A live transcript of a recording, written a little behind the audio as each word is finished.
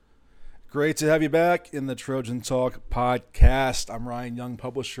Great to have you back in the Trojan Talk podcast. I'm Ryan Young,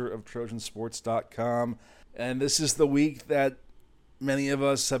 publisher of Trojansports.com, and this is the week that many of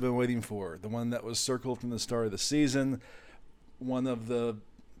us have been waiting for, the one that was circled from the start of the season, one of the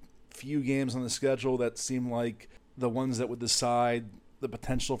few games on the schedule that seemed like the ones that would decide the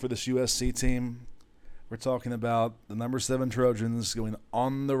potential for this USC team. We're talking about the number 7 Trojans going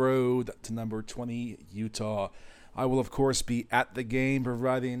on the road to number 20 Utah. I will, of course, be at the game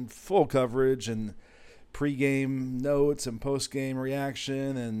providing full coverage and pre-game notes and post-game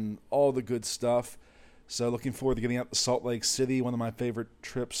reaction and all the good stuff. So looking forward to getting out to Salt Lake City, one of my favorite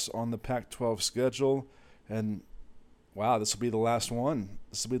trips on the Pac-12 schedule. And, wow, this will be the last one.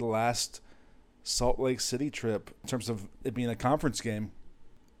 This will be the last Salt Lake City trip in terms of it being a conference game.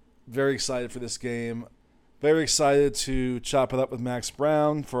 Very excited for this game. Very excited to chop it up with Max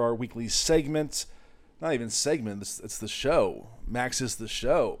Brown for our weekly segment. Not even segment, it's the show. Max is the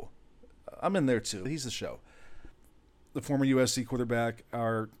show. I'm in there too. He's the show. The former USC quarterback,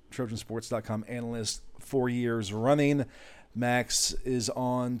 our Trojansports.com analyst, 4 years running. Max is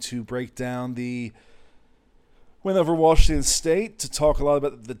on to break down the win over Washington State, to talk a lot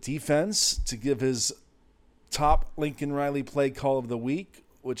about the defense, to give his top Lincoln Riley play call of the week,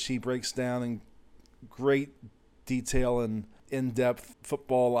 which he breaks down in great detail and in-depth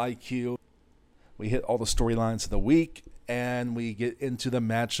football IQ. We hit all the storylines of the week, and we get into the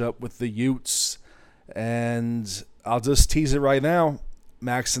matchup with the Utes. And I'll just tease it right now.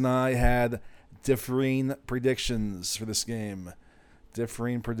 Max and I had differing predictions for this game.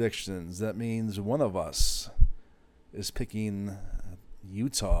 Differing predictions. That means one of us is picking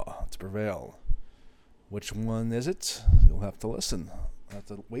Utah to prevail. Which one is it? You'll have to listen. You'll have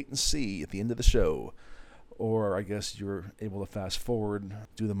to wait and see at the end of the show. Or I guess you're able to fast forward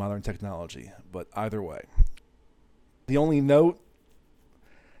due to modern technology. But either way. The only note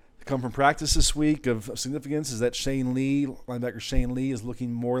to come from practice this week of significance is that linebacker Shane Lee, is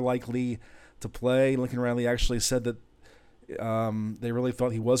looking more likely to play. Lincoln Riley actually said that they really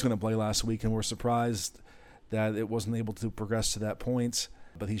thought he was going to play last week and were surprised that it wasn't able to progress to that point.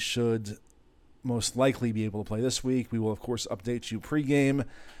 But he should most likely be able to play this week. We will, of course, update you pregame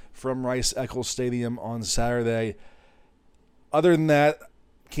from Rice-Eccles Stadium on Saturday. Other than that,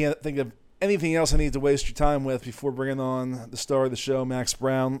 can't think of anything else I need to waste your time with before bringing on the star of the show, Max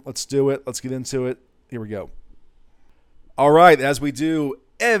Brown. Let's do it. Let's get into it. Here we go. All right, as we do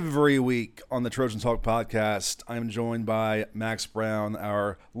every week on the Trojan Talk podcast, I'm joined by Max Brown,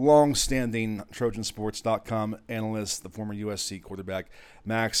 our long-standing Trojansports.com analyst, the former USC quarterback.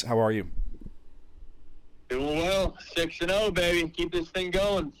 Max, how are you? Doing well. 6-0, baby. Keep this thing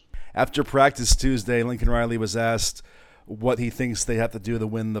going. After practice Tuesday, Lincoln Riley was asked what he thinks they have to do to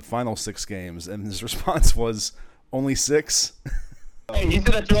win the final 6 games, and his response was, only 6? Hey, he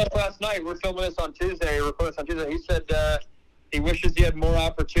said that to us last night. We're filming this on Tuesday. He said he wishes he had more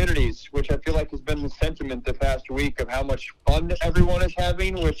opportunities, which I feel like has been the sentiment the past week of how much fun everyone is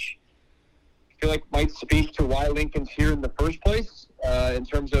having, which I feel like might speak to why Lincoln's here in the first place. In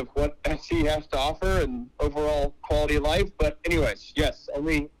terms of what SC has to offer and overall quality of life. But anyways, yes,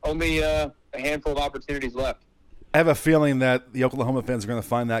 only a handful of opportunities left. I have a feeling that the Oklahoma fans are going to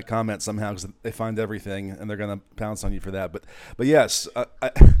find that comment somehow, because they find everything, and they're going to pounce on you for that. But yes.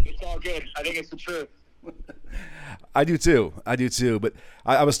 It's all good. I think it's the truth. I do too. But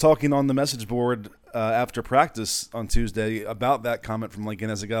I was talking on the message board after practice on Tuesday about that comment from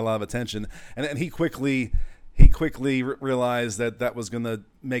Lincoln, as it got a lot of attention. And he quickly realized that was going to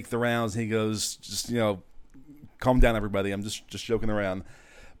make the rounds. He goes, just, calm down, everybody. I'm just joking around.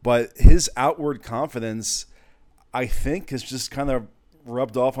 But his outward confidence, I think, has just kind of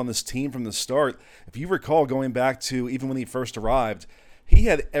rubbed off on this team from the start. If you recall, going back to even when he first arrived, he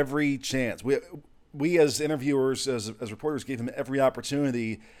had every chance. We as interviewers, as reporters, gave him every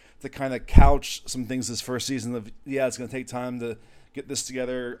opportunity to kind of couch some things this first season of, it's going to take time to get this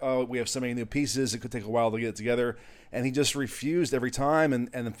together. Oh, we have so many new pieces. It could take a while to get it together. And he just refused every time and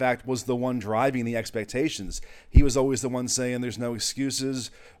in fact, was the one driving the expectations. He was always the one saying there's no excuses.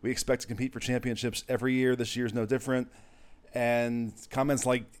 We expect to compete for championships every year. This year's no different. And comments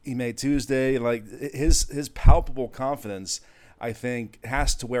like he made Tuesday, like his palpable confidence, I think,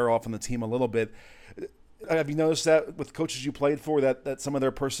 has to wear off on the team a little bit. Have you noticed that with coaches you played for, that some of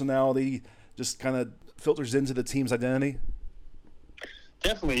their personality just kind of filters into the team's identity?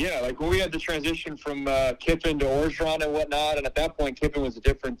 Definitely, yeah. Like when we had the transition from Kiffin to Orgeron and whatnot, and at that point Kiffin was a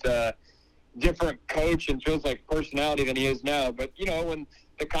different coach and feels like personality than he is now. But, when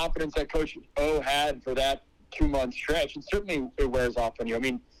the confidence that Coach O had for that 2-month stretch, and certainly it wears off on you. I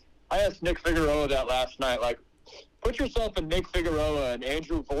mean, I asked Nick Figueroa that last night, like, put yourself in Nick Figueroa and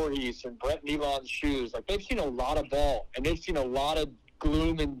Andrew Voorhees and Brett Nealon's shoes. Like, they've seen a lot of ball, and they've seen a lot of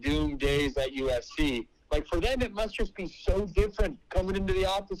gloom and doom days at USC. Like, for them, it must just be so different coming into the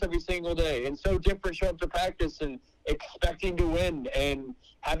office every single day, and so different showing up to practice and expecting to win and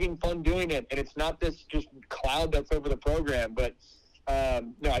having fun doing it. And it's not this just cloud that's over the program. But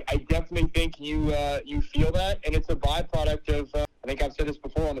no, I definitely think you feel that, and it's a byproduct of. I think I've said this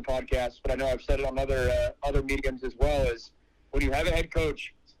before on the podcast, but I know I've said it on other mediums as well. Is when you have a head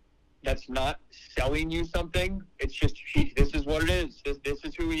coach that's not selling you something, it's just this is what it is. This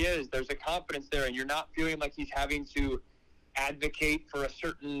is who he is. There's a confidence there, and you're not feeling like he's having to advocate for a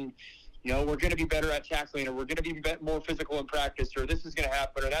certain. We're going to be better at tackling, or we're going to be more physical in practice, or this is going to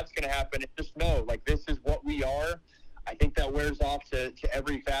happen, or that's going to happen. It's just no, like, this is what we are. I think that wears off to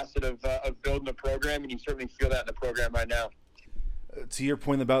every facet of building a program, and you certainly feel that in the program right now. To your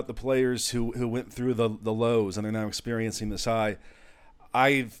point about the players who went through the lows and are now experiencing this high,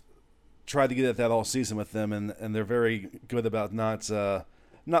 I've tried to get at that all season with them, and they're very good about not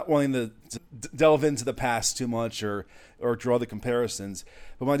wanting to delve into the past too much or draw the comparisons.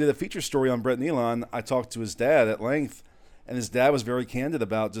 But when I did a feature story on Brett Nealon, I talked to his dad at length, and his dad was very candid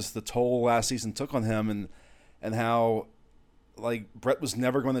about just the toll last season took on him and how, like, Brett was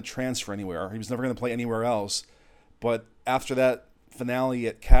never going to transfer anywhere. He was never going to play anywhere else. But after that finale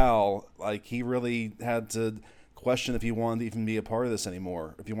at Cal, like, he really had to question if he wanted to even be a part of this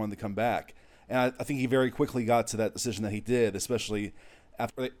anymore, if he wanted to come back. And I think he very quickly got to that decision that he did, especially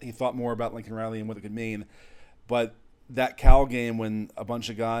after he thought more about Lincoln Riley and what it could mean. But that Cal game, when a bunch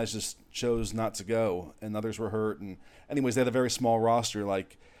of guys just chose not to go and others were hurt, and anyways, they had a very small roster,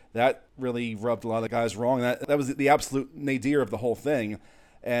 like, that really rubbed a lot of guys wrong. That was the absolute nadir of the whole thing.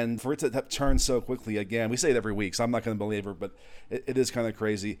 And for it to turn so quickly again, we say it every week, so I'm not going to belabor, but it is kind of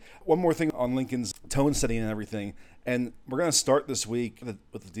crazy. One more thing on Lincoln's tone setting and everything, and we're going to start this week with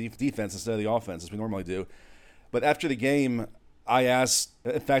the defense instead of the offense, as we normally do. But after the game, I asked,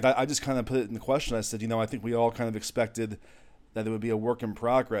 in fact, I just kind of put it in the question. I said, I think we all kind of expected that it would be a work in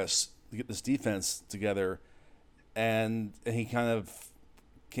progress to get this defense together. And he kind of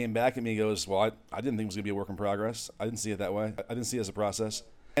came back at me and goes, well, I didn't think it was going to be a work in progress. I didn't see it that way. I didn't see it as a process.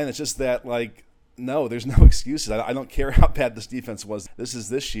 And it's just that, like, no, there's no excuses. I don't care how bad this defense was. This is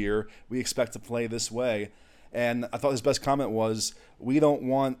this year. We expect to play this way. And I thought his best comment was, we don't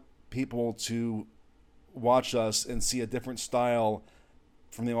want people to watch us and see a different style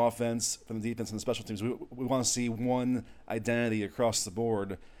from the offense, from the defense, and the special teams. We want to see one identity across the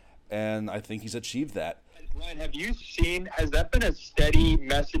board, and I think he's achieved that. Ryan, has that been a steady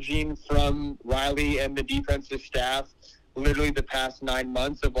messaging from Riley and the defensive staff literally the past 9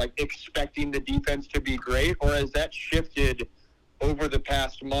 months of, like, expecting the defense to be great, or has that shifted over the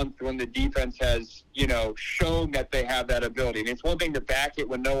past month when the defense has, shown that they have that ability? And it's one thing to back it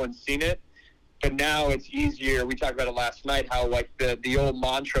when no one's seen it, but now it's easier. We talked about it last night, how, like, the old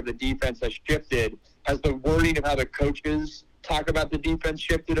mantra of the defense has shifted. Has the wording of how the coaches talk about the defense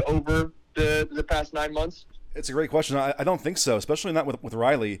shifted over the past 9 months? It's a great question. I don't think so, especially not with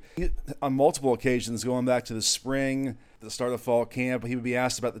Riley. On multiple occasions, going back to the spring, the start of fall camp, he would be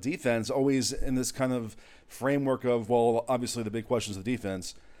asked about the defense, always in this kind of framework of, well, obviously the big questions of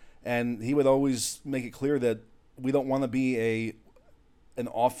defense. And he would always make it clear that we don't want to be an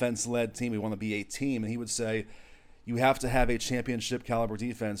offense-led team. We want to be a team. And he would say, you have to have a championship caliber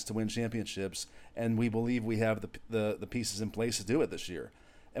defense to win championships, and we believe we have the pieces in place to do it this year.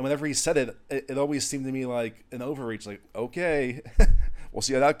 And whenever he said it, it always seemed to me like an overreach, like, okay, we'll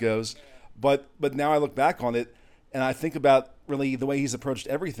see how that goes. But now I look back on it, and I think about really the way he's approached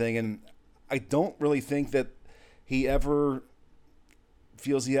everything, and I don't really think that he ever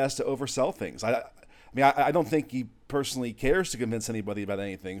feels he has to oversell things. I don't think he personally cares to convince anybody about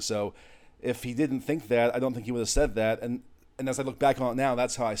anything. So if he didn't think that, I don't think he would have said that. And as I look back on it now,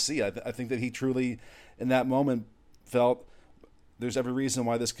 that's how I see it. I think that he truly, in that moment, felt there's every reason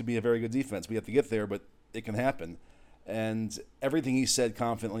why this could be a very good defense. We have to get there, but it can happen. And everything he said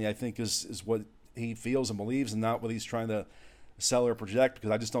confidently, I think, is what he feels and believes, and not what he's trying to sell or project,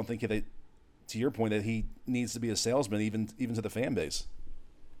 because I just don't think that, to your point, that he needs to be a salesman, even to the fan base.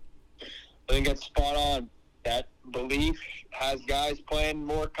 I think that's spot on. That belief has guys playing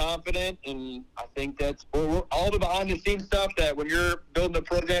more confident, and I think that's all the behind-the-scenes stuff that when you're building a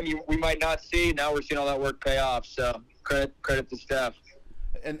program we might not see. Now we're seeing all that work pay off, so credit to staff.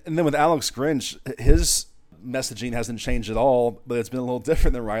 And then with Alex Grinch, his messaging hasn't changed at all, but it's been a little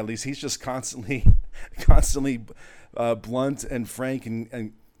different than Riley's. He's just constantly blunt and frank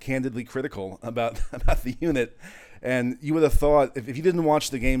and candidly critical about the unit. And you would have thought, if you didn't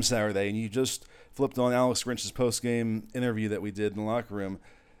watch the game Saturday and you just flipped on Alex Grinch's post-game interview that we did in the locker room,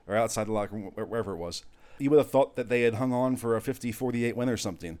 or outside the locker room, wherever it was, you would have thought that they had hung on for a 50-48 win or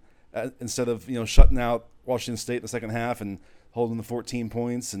something, instead of shutting out Washington State in the second half and holding the 14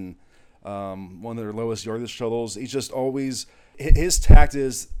 points and one of their lowest yardage totals. He's just always – his tact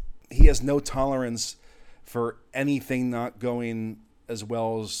is he has no tolerance for anything not going as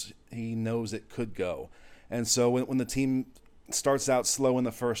well as he knows it could go. And so when the team starts out slow in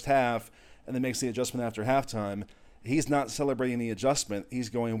the first half and then makes the adjustment after halftime, he's not celebrating the adjustment. He's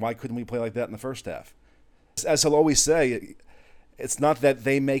going, why couldn't we play like that in the first half? As he'll always say, it's not that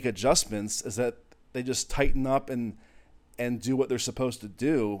they make adjustments, it's that they just tighten up and do what they're supposed to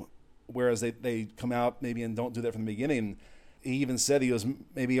do, whereas they come out maybe and don't do that from the beginning. He even said, he goes,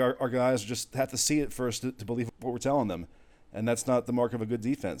 maybe our guys just have to see it first to believe what we're telling them. And that's not the mark of a good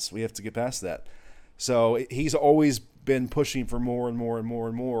defense. We have to get past that. So he's always been pushing for more and more and more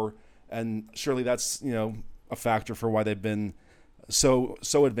and more. And surely that's, a factor for why they've been so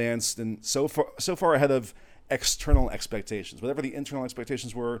advanced and so far ahead of external expectations. Whatever the internal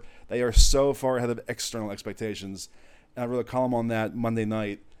expectations were, they are so far ahead of external expectations. And I wrote a column on that Monday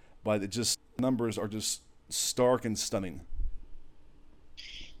night, but numbers are just stark and stunning.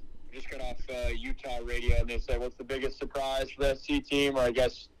 Just got off Utah radio, and they said, what's the biggest surprise for the SC team? Or I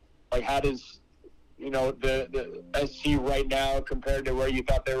guess, how does, the SC right now compared to where you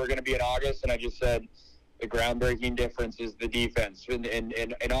thought they were going to be in August? And I just said, the groundbreaking difference is the defense.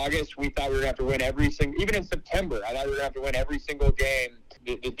 In August, we thought we were going to have to win every single – even in September, I thought we were going to have to win every single game.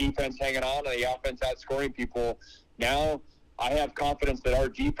 The defense hanging on and the offense outscoring people. Now I have confidence that our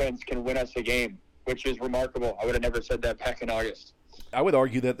defense can win us a game, which is remarkable. I would have never said that back in August. I would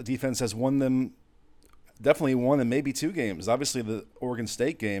argue that the defense has won them, definitely one and maybe two games. Obviously, the Oregon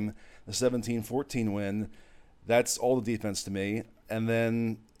State game, the 17-14 win, that's all the defense to me. And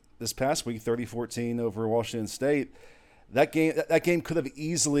then this past week, 30-14 over Washington State, that game could have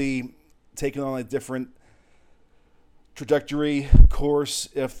easily taken on a different trajectory, course,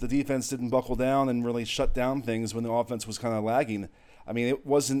 if the defense didn't buckle down and really shut down things when the offense was kind of lagging. I mean, it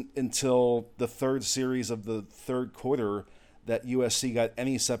wasn't until the third series of the third quarter that USC got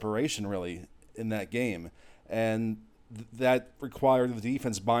any separation, really, in that game. And that required the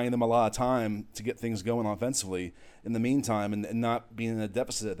defense buying them a lot of time to get things going offensively in the meantime and not being in a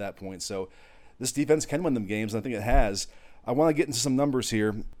deficit at that point. So this defense can win them games, and I think it has. I want to get into some numbers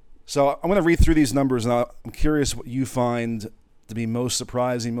here. So I'm going to read through these numbers, and I'm curious what you find to be most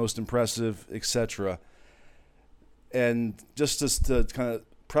surprising, most impressive, etc. And just to kind of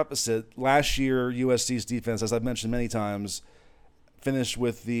preface it, last year USC's defense, as I've mentioned many times, finished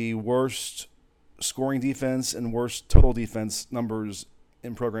with the worst scoring defense and worst total defense numbers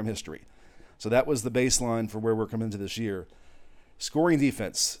in program history. So that was the baseline for where we're coming into this year. Scoring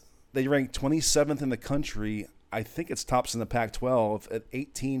defense, they ranked 27th in the country. I think it's tops in the Pac-12 at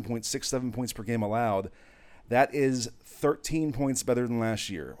 18.67 points per game allowed. That is 13 points better than last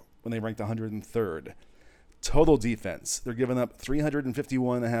year when they ranked 103rd. Total defense, they're giving up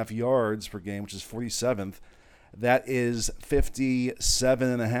 351.5 yards per game, which is 47th. That is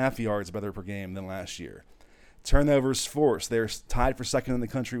 57.5 yards better per game than last year. Turnovers forced, they're tied for second in the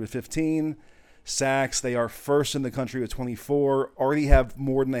country with 15. Sacks, they are first in the country with 24. Already have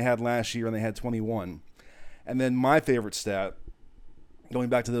more than they had last year, and they had 21. And then my favorite stat, going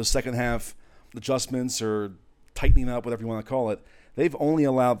back to those second half adjustments or tightening up, whatever you want to call it, they've only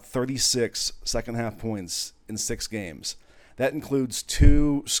allowed 36 second half points in 6 games. That includes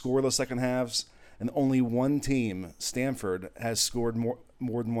 2 scoreless second halves, and only one team, Stanford, has scored more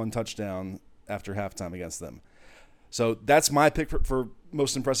than one touchdown after halftime against them. So that's my pick for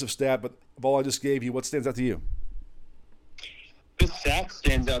most impressive stat, but of all I just gave you, what stands out to you? The sack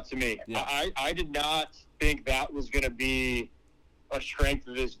stands out to me. Yeah. I did not think that was going to be a strength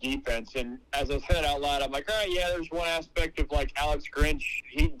of this defense. And as I said out loud, I'm like, all right, yeah, there's one aspect of Alex Grinch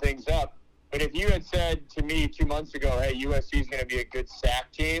heating things up. But if you had said to me 2 months ago, hey, USC is going to be a good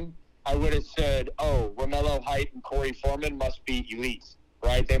sack team, I would have said, oh, Romello Height and Corey Foreman must be elite,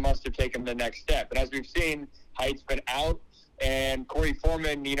 right? They must have taken the next step. And as we've seen, Height's been out, and Corey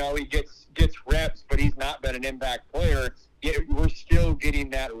Foreman, he gets reps, but he's not been an impact player. Yet we're still getting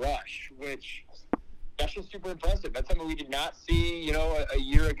that rush, which that's just super impressive. That's something we did not see, a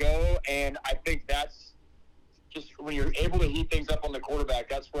year ago. And I think that's just when you're able to heat things up on the quarterback,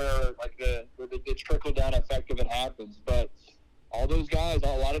 that's where the trickle down effect of it happens. But all those guys, a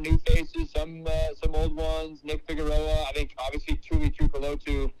lot of new faces, some old ones. Nick Figueroa, I think obviously Tuli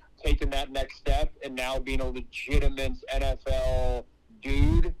Tuipulotu taking that next step and now being a legitimate NFL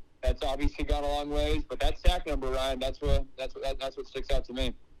dude. That's obviously gone a long ways, but that sack number, Ryan, that's what sticks out to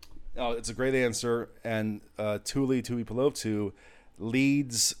me. Oh, it's a great answer. And Tuli Tuipulotu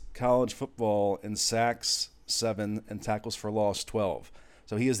leads college football in sacks 7 and tackles for loss 12.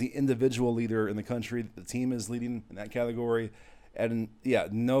 So he is the individual leader in the country. The team is leading in that category. And yeah,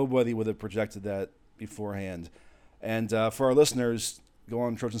 nobody would have projected that beforehand. And for our listeners, go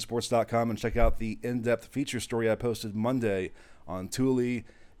on Trojansports.com and check out the in-depth feature story I posted Monday on Tuli.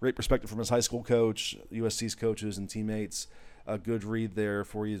 Great perspective from his high school coach, USC's coaches and teammates. A good read there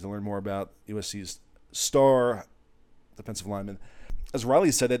for you to learn more about USC's star defensive lineman. As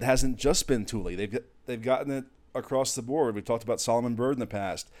Riley said, it hasn't just been Tuli. They've gotten it across the board. We've talked about Solomon Byrd in the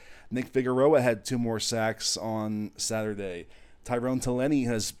past. Nick Figueroa had 2 more sacks on Saturday. Tyrone Taleni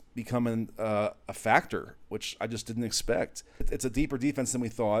has become a factor, which I just didn't expect. It's a deeper defense than we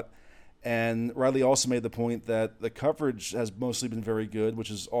thought. And Riley also made the point that the coverage has mostly been very good, which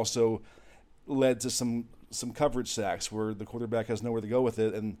has also led to some coverage sacks where the quarterback has nowhere to go with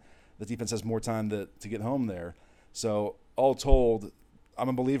it and the defense has more time to get home there. So all told, I'm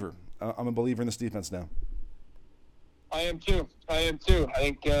a believer. I'm a believer in this defense now. I am too. I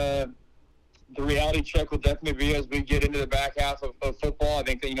think the reality check will definitely be as we get into the back half of football. I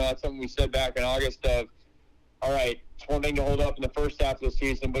think that, that's something we said back in August of, all right, it's one thing to hold up in the first half of the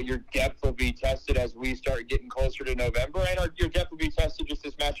season, but your depth will be tested as we start getting closer to November, and your depth will be tested just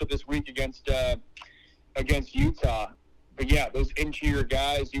this matchup this week against Utah. But yeah, those interior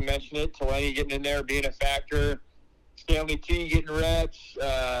guys, you mentioned it, Taleni getting in there, being a factor, Stanley T getting reps,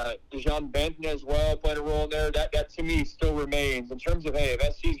 Dejon Benton as well playing a role in there. That to me still remains in terms of, hey,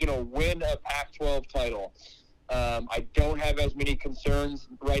 if SC is going to win a Pac-12 title. I don't have as many concerns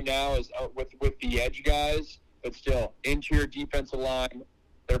right now as with the edge guys, but still, interior defensive line,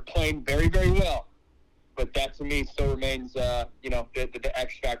 they're playing very, very well. But that to me still remains, the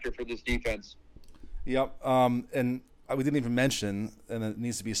X factor for this defense. Yep, and we didn't even mention, and it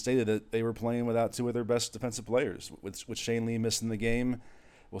needs to be stated, that they were playing without 2 of their best defensive players. With Shane Lee missing the game,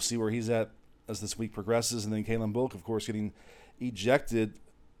 we'll see where he's at as this week progresses, and then Kalen Bulk, of course, getting ejected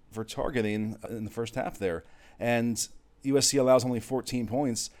for targeting in the first half there. And USC allows only 14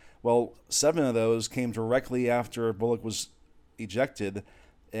 points. Well, 7 of those came directly after Bullock was ejected,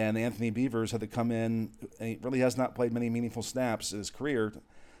 and Anthony Beavers had to come in. And he really has not played many meaningful snaps in his career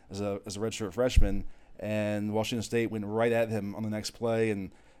as a redshirt freshman, and Washington State went right at him on the next play and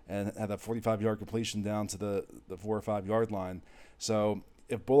had a 45-yard completion down to the 4 or 5 yard line. So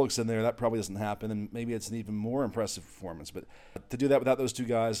if Bullock's in there, that probably doesn't happen, and maybe it's an even more impressive performance. But to do that without those 2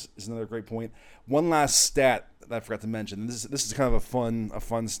 guys is another great point. One last stat that I forgot to mention. This is kind of a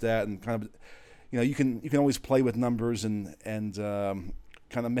fun stat, and kind of, you can always play with numbers and kind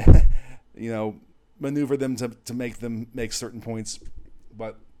of maneuver them to make them make certain points.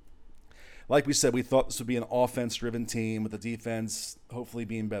 But like we said, we thought this would be an offense-driven team with the defense hopefully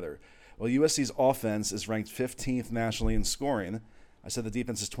being better. Well, USC's offense is ranked 15th nationally in scoring. I said the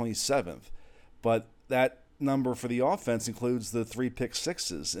defense is 27th. But that number for the offense includes the 3 pick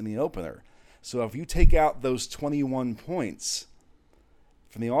sixes in the opener. So if you take out those 21 points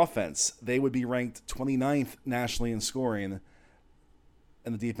from the offense, they would be ranked 29th nationally in scoring,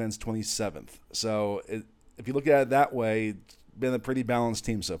 and the defense 27th. So if you look at it that way, it's been a pretty balanced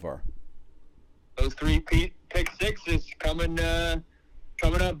team so far. Those 3 pick sixes coming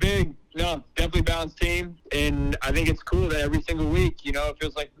up big. No, definitely balanced team, and I think it's cool that every single week, it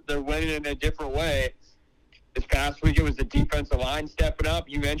feels like they're winning in a different way. This past week, it was the defensive line stepping up.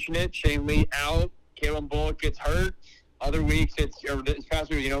 You mentioned it. Shane Lee out. Kalen Bullock gets hurt. Other weeks, this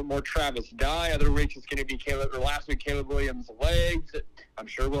past week, more Travis Dye. Other weeks, it's going to be last week, Caleb Williams' legs. I'm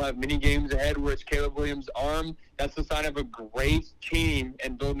sure we'll have many games ahead where it's Caleb Williams' arm. That's the sign of a great team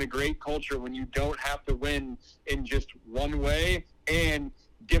and building a great culture when you don't have to win in just one way, and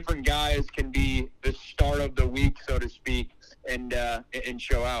different guys can be the start of the week, so to speak, and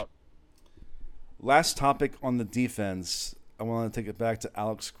show out. Last topic on the defense, I want to take it back to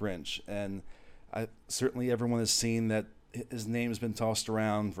Alex Grinch. And certainly everyone has seen that his name has been tossed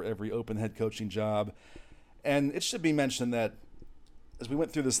around for every open head coaching job. And it should be mentioned that as we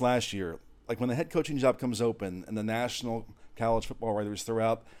went through this last year, like when the head coaching job comes open and the national college football writers throw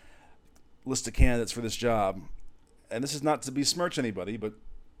out a list of candidates for this job, and this is not to besmirch anybody, but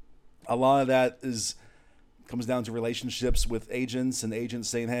a lot of that comes down to relationships with agents, and agents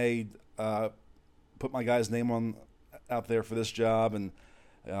saying, hey, put my guy's name out there for this job, and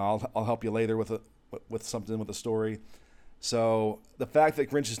I'll help you later with something, with a story. So the fact that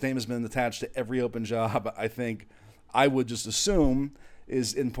Grinch's name has been attached to every open job, I would just assume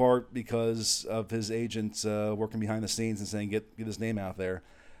is in part because of his agents working behind the scenes and saying get his name out there.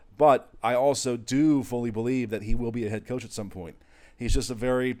 But I also do fully believe that he will be a head coach at some point. He's just a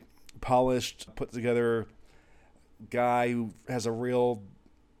very polished, put together guy who has a real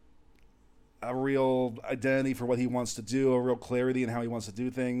identity for what he wants to do, a real clarity in how he wants to do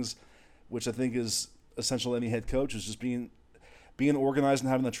things, which I think is essential to any head coach, is just being organized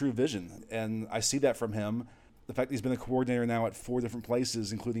and having a true vision. And I see that from him. The fact that he's been a coordinator now at 4 different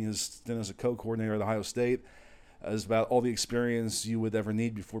places, including his stint as a co-coordinator at Ohio State, is about all the experience you would ever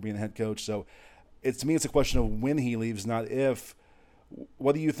need before being a head coach. So to me, it's a question of when he leaves, not if.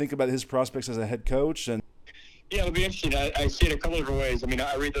 What do you think about his prospects as a head coach? And yeah, it'll be interesting. I see it a couple different ways. I mean,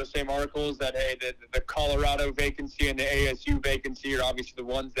 I read those same articles that, hey, the Colorado vacancy and the ASU vacancy are obviously the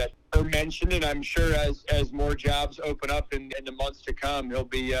ones that are mentioned, and I'm sure as more jobs open up in the months to come, he'll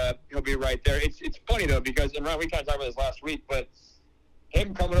be right there. It's funny, though, because, and Ryan, we kind of talked about this last week, but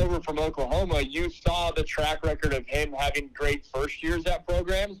him coming over from Oklahoma, you saw the track record of him having great first years at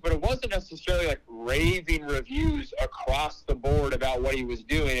programs, but it wasn't necessarily like raving reviews across the board about what he was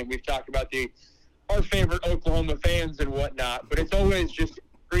doing. And we've talked about our favorite Oklahoma fans and whatnot, but it's always just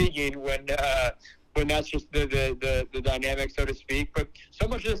intriguing when that's just the dynamic, so to speak. But so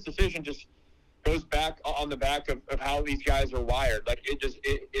much of this decision just goes back on the back of how these guys are wired. Like,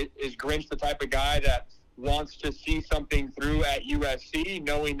 is Grinch the type of guy that wants to see something through at USC,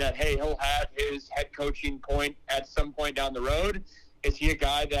 knowing that, hey, he'll have his head coaching point at some point down the road? Is he a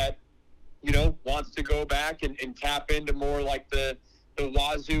guy that, wants to go back and tap into more like the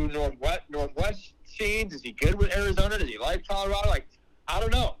Wazoo Northwest scenes? Is he good with Arizona? Does he like Colorado? Like, I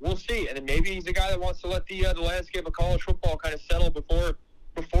don't know. We'll see. And then maybe he's a guy that wants to let the landscape of college football kind of settle before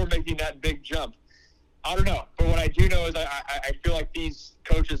making that big jump. I don't know. But what I do know is I feel like these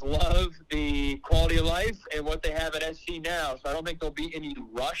coaches love the quality of life and what they have at SC now. So I don't think there'll be any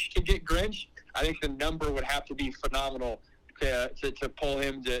rush to get Grinch. I think the number would have to be phenomenal to pull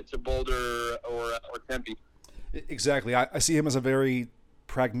him to Boulder or Tempe. Exactly. I see him as a very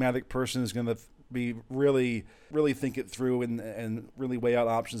pragmatic person who's going to be really, really think it through and really weigh out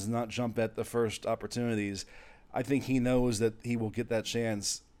options and not jump at the first opportunities. I think he knows that he will get that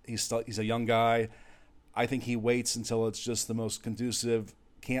chance. He's a young guy. I think he waits until it's just the most conducive,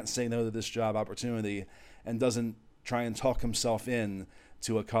 can't say no to this job opportunity, and doesn't try and talk himself in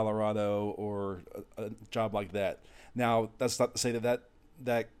to a Colorado or a job like that. Now, that's not to say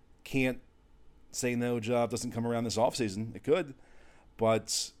that can't say no job doesn't come around this offseason. It could,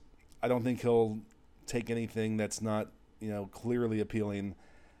 but I don't think he'll take anything that's not, clearly appealing.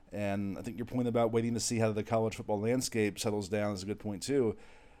 And I think your point about waiting to see how the college football landscape settles down is a good point too.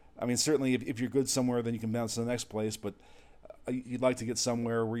 I mean, certainly if you're good somewhere, then you can bounce to the next place, but you'd like to get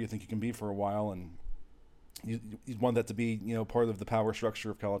somewhere where you think you can be for a while, and you'd want that to be, part of the power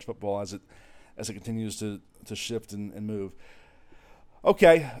structure of college football as it continues to shift and move.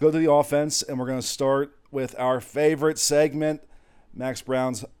 Okay, go to the offense, and we're going to start with our favorite segment, Max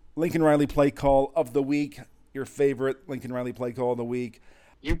Brown's Lincoln Riley play call of the week. Your favorite Lincoln Riley play call of the week.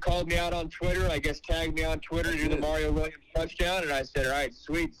 You called me out on Twitter, I guess tagged me on Twitter to do the Mario Williams touchdown, and I said, all right,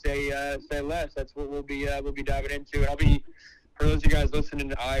 sweet, say less. That's what we'll be diving into. And I'll be, for those of you guys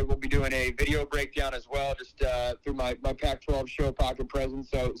listening, I will be doing a video breakdown as well, just through my Pac-12 show, Pocket Presence,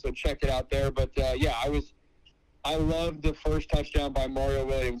 so check it out there. But, I love the first touchdown by Mario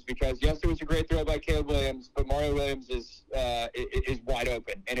Williams because, yes, it was a great throw by Caleb Williams, but Mario Williams is wide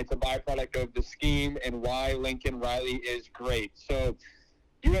open, and it's a byproduct of the scheme and why Lincoln Riley is great. So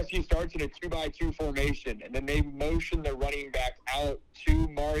USC starts in a 2-by-2 formation, and then they motion the running back out to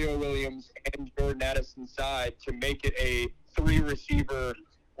Mario Williams and Jordan Addison's side to make it a three-receiver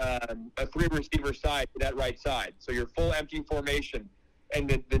side to that right side. So your full empty formation. And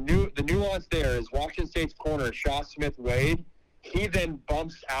the nuance there is Washington State's corner, Shaw Smith-Wade, he then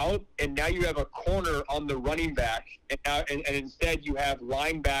bumps out, and now you have a corner on the running back, and instead you have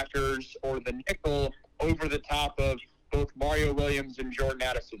linebackers or the nickel over the top of both Mario Williams and Jordan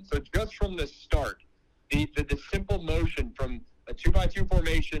Addison. So just from the start, the simple motion from a 2-by-2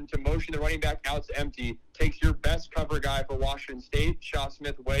 formation to motion the running back out to empty takes your best cover guy for Washington State, Shaw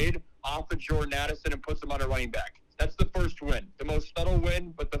Smith-Wade, off of Jordan Addison and puts him on a running back. That's the first win. The most subtle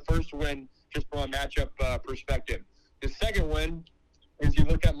win, but the first win just from a matchup perspective. The second win is you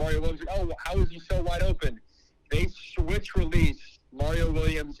look at Mario Williams, how is he so wide open? They switch release Mario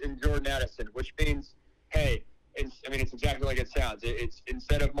Williams and Jordan Addison, which means, hey, it's exactly like it sounds. It's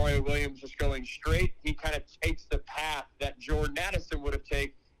instead of Mario Williams just going straight, he kind of takes the path that Jordan Addison would have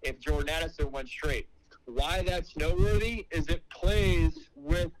taken if Jordan Addison went straight. Why that's noteworthy is it plays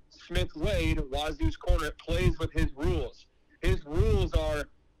with Smith-Wade, Wazoo's corner. It plays with his rules. His rules are,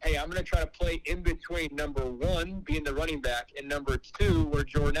 hey, I'm going to try to play in between number one, being the running back, and number two, where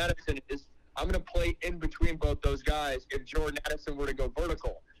Jordan Addison is. I'm going to play in between both those guys if Jordan Addison were to go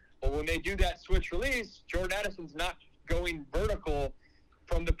vertical. Well, when they do that switch release, Jordan Addison's not going vertical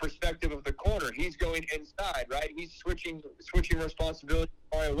from the perspective of the corner. He's going inside, right? He's switching responsibility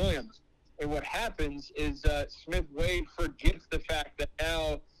to Mario Williams. And what happens is Smith Wade forgets the fact that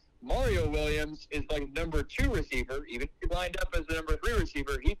now Mario Williams is like number 2 receiver. Even if he lined up as the number 3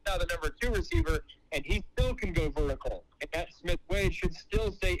 receiver, he's now the number 2 receiver, and he still can go vertical. And that Smith Wade should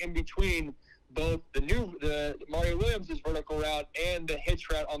still stay in between both the Mario Williams' vertical route and the hitch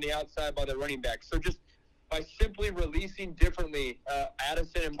route on the outside by the running back. So just by simply releasing differently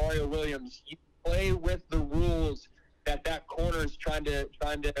Addison and Mario Williams, you play with the rules that corner is trying to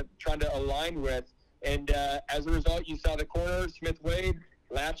align with. And as a result, you saw the corner, Smith Wade,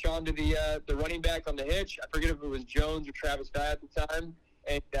 latch onto the running back on the hitch. I forget if it was Jones or Travis Dye at the time.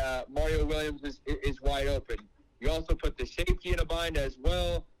 And Mario Williams is wide open. You also put the safety in a bind as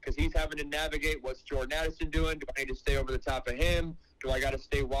well, because he's having to navigate what's Jordan Addison doing. Do I need to stay over the top of him? Do I got to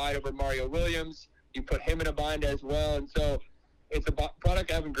stay wide over Mario Williams? You put him in a bind as well. And so it's a product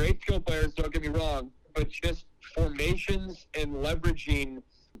of having great skill players, don't get me wrong, but just formations and leveraging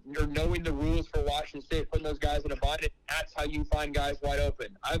or knowing the rules for Washington State, putting those guys in a bind, and that's how you find guys wide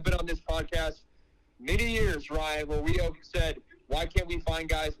open. I've been on this podcast many years, Ryan, where we have said, why can't we find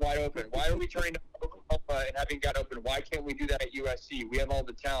guys wide open? Why are we turning to Oklahoma and having got open? Why can't we do that at USC? We have all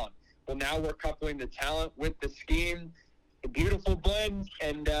the talent. Well, now we're coupling the talent with the scheme. A beautiful blend.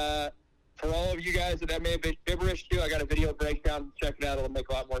 And for all of you guys that may have been gibberish to, I got a video breakdown. Check it out. It'll make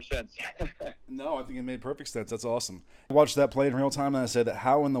a lot more sense. No, I think it made perfect sense. That's awesome. I watched that play in real time, and I said,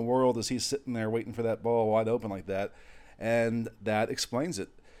 how in the world is he sitting there waiting for that ball wide open like that? And that explains it.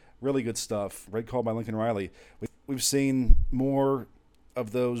 Really good stuff. Great call by Lincoln Riley. We've seen more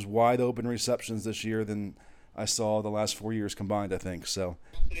of those wide open receptions this year than I saw the last 4 years combined, I think. So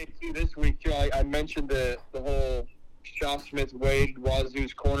this week, too, I mentioned the whole Shaw Smith-Wade,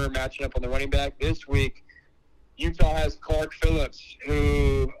 Wazoo's corner matching up on the running back. This week, Utah has Clark Phillips,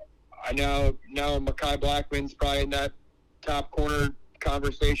 who I know Mekhi Blackman's probably in that top corner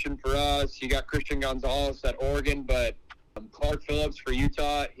conversation for us. You got Christian Gonzalez at Oregon, but Clark Phillips for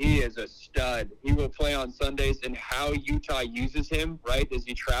Utah, he is a stud. He will play on Sundays, and how Utah uses him, right? Does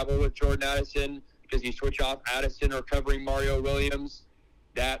he travel with Jordan Addison? Does he switch off Addison or covering Mario Williams?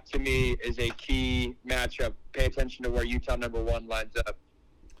 That, to me, is a key matchup. Pay attention to where Utah number 1 lines up.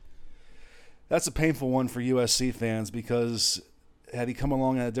 That's a painful one for USC fans, because had he come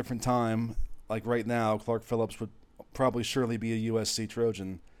along at a different time, like right now, Clark Phillips would probably surely be a USC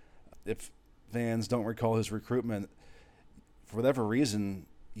Trojan. If fans don't recall his recruitment, for whatever reason,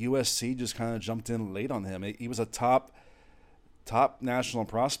 USC just kind of jumped in late on him. He was a top national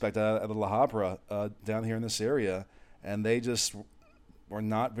prospect out of La Habra down here in this area, and they just were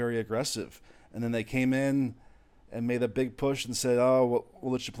not very aggressive. And then they came in and made a big push and said, we'll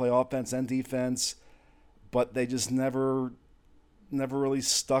let you play offense and defense, but they just never really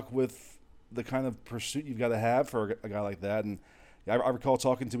stuck with the kind of pursuit you've got to have for a guy like that. And I recall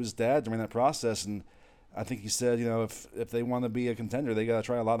talking to his dad during that process, and I think he said, if they want to be a contender, they got to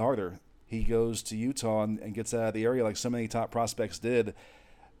try a lot harder. He goes to Utah and gets out of the area like so many top prospects did.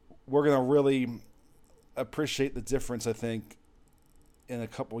 We're going to really appreciate the difference, I think, in a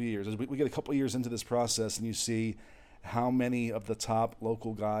couple of years. As we get a couple of years into this process, and you see how many of the top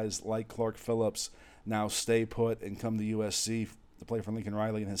local guys like Clark Phillips now stay put and come to USC to play for Lincoln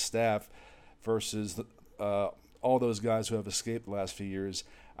Riley and his staff versus all those guys who have escaped the last few years.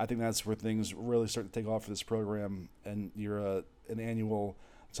 I think that's where things really start to take off for this program, and you're an annual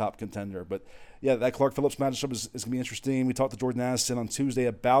top contender. But, yeah, that Clark Phillips matchup is going to be interesting. We talked to Jordan Addison on Tuesday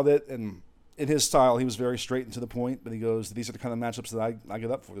about it, and in his style, he was very straight and to the point, but he goes, these are the kind of matchups that I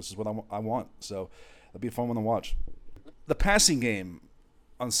get up for. This is what I want. So it'll be a fun one to watch. The passing game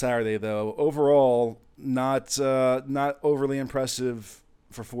on Saturday, though, overall, not overly impressive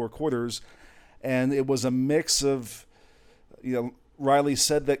for 4 quarters. And it was a mix of, Riley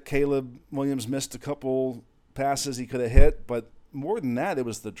said that Caleb Williams missed a couple passes he could have hit, but more than that, it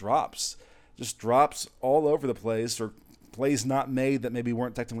was the drops. Just drops all over the place, or plays not made that maybe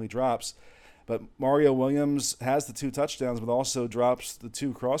weren't technically drops. But Mario Williams has the 2 touchdowns, but also drops the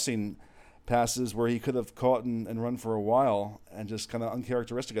 2 crossing passes where he could have caught and run for a while, and just kind of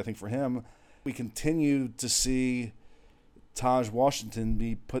uncharacteristic, I think, for him. We continue to see Taj Washington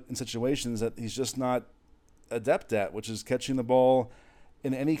be put in situations that he's just not adept at, which is catching the ball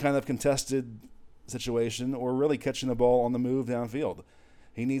in any kind of contested situation, or really catching the ball on the move downfield.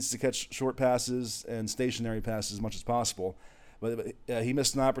 He needs to catch short passes and stationary passes as much as possible. But he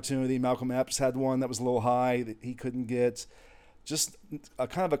missed an opportunity. Malcolm Epps had one that was a little high that he couldn't get. Just a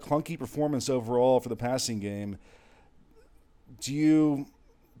kind of a clunky performance overall for the passing game. Do you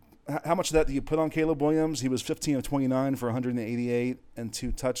how much of that do you put on Caleb Williams? He was 15 of 29 for 188 and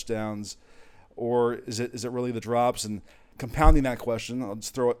 2 touchdowns. Or is it really the drops? And compounding that question, I'll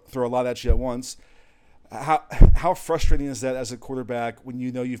just throw a lot at you at once. How frustrating is that as a quarterback when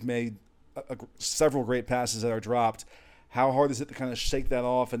you know you've made several great passes that are dropped? How hard is it to kind of shake that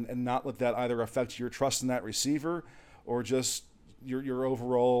off and not let that either affect your trust in that receiver or just your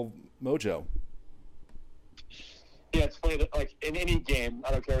overall mojo? Yeah, it's funny that, like, in any game,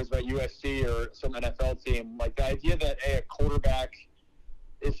 I don't care if it's about USC or some NFL team, like, the idea that a quarterback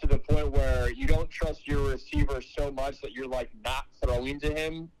is to the point where you don't trust your receiver so much that you're, like, not throwing to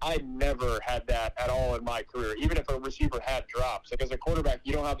him. I never had that at all in my career, even if a receiver had drops. Like, as a quarterback,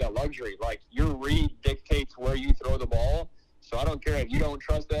 you don't have that luxury. Like, your read dictates where you throw the ball. So I don't care if you don't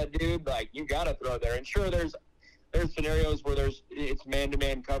trust that dude. Like, you got to throw there. And sure, there's scenarios where it's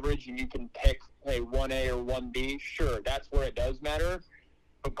man-to-man coverage and you can pick, hey, 1A or 1B. Sure, that's where it does matter.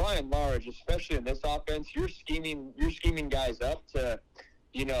 But by and large, especially in this offense, you're scheming guys up to –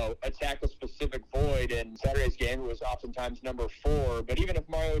 attack a specific void. In Saturday's game, it was oftentimes number 4. But even if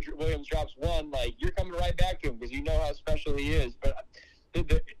Mario Williams drops 1, like, you're coming right back to him because you know how special he is. But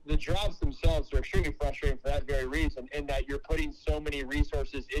the drops themselves are extremely frustrating for that very reason, in that you're putting so many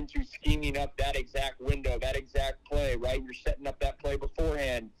resources into scheming up that exact window, that exact play, right? You're setting up that play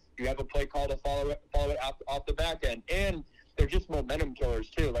beforehand. You have a play call to follow it off the back end. And they're just momentum killers,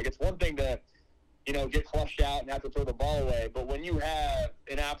 too. Like, it's one thing to get flushed out and have to throw the ball away. But when you have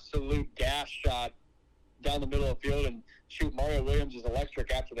an absolute gas shot down the middle of the field and shoot, Mario Williams is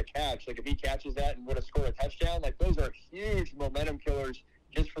electric after the catch. Like, if he catches that and would have scored a touchdown, like, those are huge momentum killers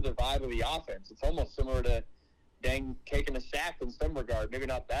just for the vibe of the offense. It's almost similar to Deng taking a sack in some regard. Maybe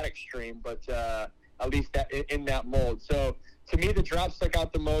not that extreme, but at least that in that mold. So, to me, the drop stuck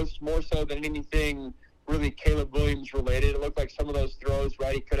out the most, more so than anything really Caleb Williams related. It looked like some of those throws,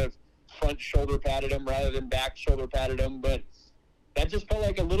 right, he could have front shoulder padded him rather than back shoulder padded him, but that just felt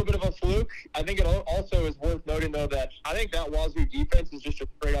like a little bit of a fluke. I think it also is worth noting, though, that I think that Wazoo defense is just a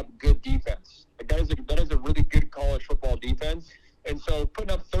straight up good defense. Like, that is a really good college football defense. And so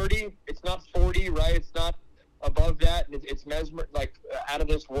putting up 30, it's not 40, right? It's not above that. It's mesmer, like, out of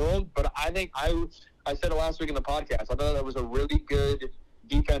this world. But I think I said it last week in the podcast. I thought that was a really good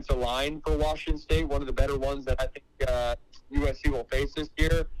defensive line for Washington State, one of the better ones that I think USC will face this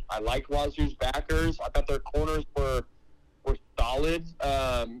year. I liked Wazoo's backers. I thought their corners were solid.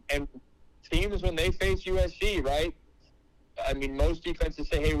 And teams, when they face USC, right? I mean, most defenses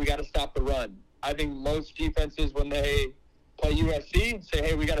say, hey, we got to stop the run. I think most defenses, when they play USC, say,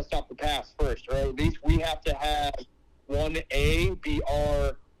 hey, we got to stop the pass first, or at least we have to have 1A be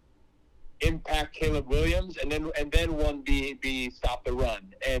our impact Caleb Williams, and then 1B be stop the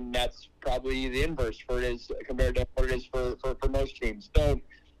run. And that's probably the inverse for it is compared to what it is for most teams. So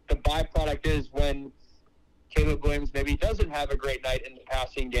the byproduct is when Caleb Williams maybe doesn't have a great night in the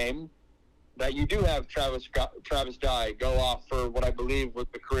passing game, that you do have Travis Dye go off for what I believe was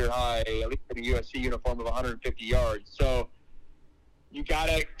the career high, at least in a USC uniform, of 150 yards. So you got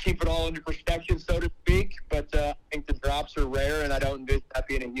to keep it all into perspective, so to speak. But I think the drops are rare, and I don't envision that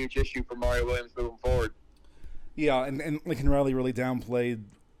being a huge issue for Mario Williams moving forward. Yeah, and Lincoln Riley really downplayed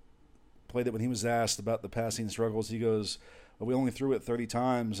it when he was asked about the passing struggles. He goes, well, we only threw it 30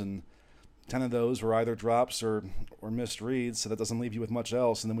 times, and 10 of those were either drops or missed reads, so that doesn't leave you with much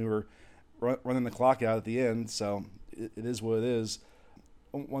else. And then we were running the clock out at the end, so it is what it is.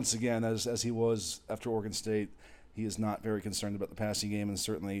 Once again, as he was after Oregon State, he is not very concerned about the passing game, and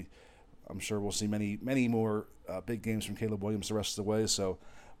certainly I'm sure we'll see many more big games from Caleb Williams the rest of the way, so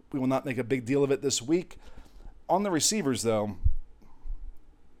we will not make a big deal of it this week. On the receivers, though,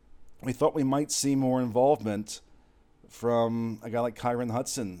 we thought we might see more involvement from a guy like Kyron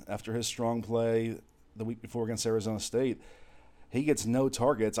Hudson after his strong play the week before against Arizona State. He gets no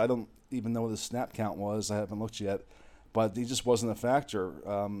targets. I don't even know what his snap count was. I haven't looked yet, but he just wasn't a factor.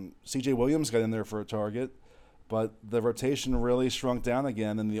 C.J. Williams got in there for a target, but the rotation really shrunk down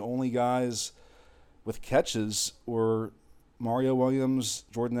again, and the only guys with catches were Mario Williams,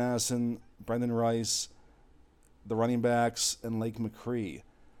 Jordan Addison, Brendan Rice, the running backs, and Lake McCree.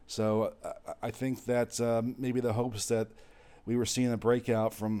 So I think that maybe the hopes that we were seeing a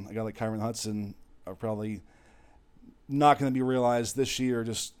breakout from a guy like Kyron Hudson are probably not going to be realized this year,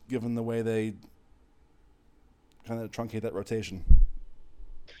 just given the way they kind of truncate that rotation.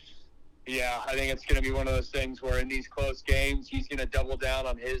 Yeah, I think it's going to be one of those things where in these close games, he's going to double down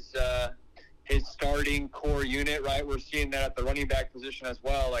on his starting core unit, right? We're seeing that at the running back position as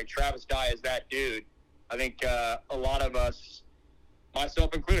well. Like, Travis Dye is that dude. I think a lot of us,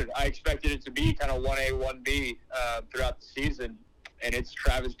 myself included, I expected it to be kind of 1A, 1B throughout the season. and it's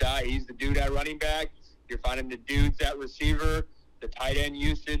Travis Dye. He's the dude at running back. You're finding the dudes at receiver. The tight end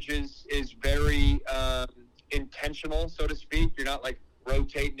usage is very intentional, so to speak. You're not like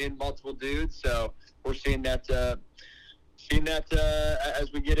rotating in multiple dudes. So we're seeing that as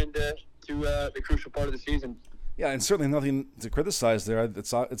we get into the crucial part of the season. Yeah, and certainly nothing to criticize there.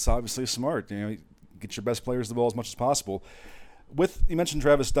 It's obviously smart. Get your best players the ball as much as possible. You mentioned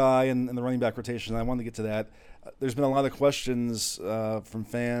Travis Dye and the running back rotation. I wanted to get to that. There's been a lot of questions from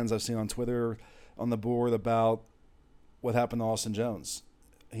fans I've seen on Twitter, on the board, about what happened to Austin Jones.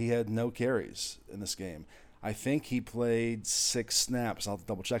 He had no carries in this game. I think he played 6 snaps. I'll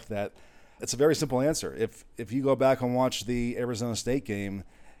double check that. It's a very simple answer. If you go back and watch the Arizona State game,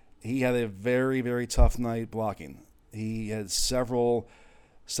 he had a very, very tough night blocking. He had several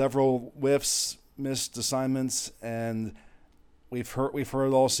whiffs, missed assignments, and we've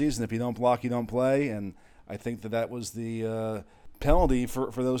heard all season, if you don't block, you don't play. And I think that was the penalty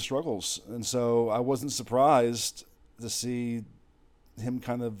for those struggles. And so I wasn't surprised to see him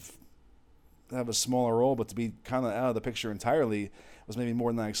kind of have a smaller role, but to be kind of out of the picture entirely was maybe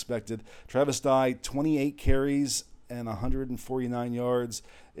more than I expected. Travis Dye, 28 carries and 149 yards.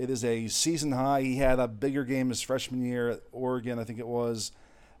 It is a season high. He had a bigger game his freshman year at Oregon, I think it was,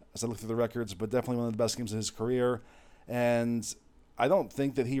 as I look through the records, but definitely one of the best games of his career. And I don't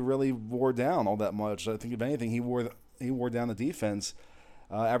think that he really wore down all that much. I think, if anything, he wore down the defense.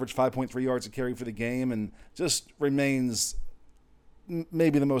 Averaged 5.3 yards a carry for the game, and just remains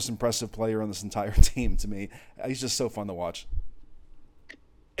maybe the most impressive player on this entire team to me. He's just so fun to watch.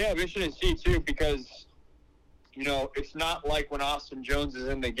 Yeah, I'm interested to see, too, because, it's not like when Austin Jones is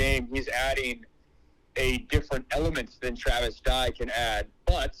in the game, he's adding a different element than Travis Dye can add.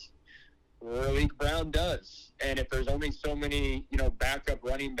 But Raleek Brown does. And if there's only so many, backup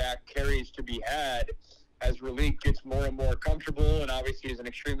running back carries to be had, as Raleek gets more and more comfortable, and obviously he's an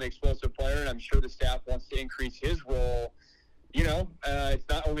extremely explosive player, and I'm sure the staff wants to increase his role, it's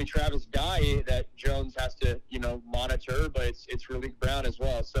not only Travis Dye that Jones has to, monitor, but it's Raleek Brown as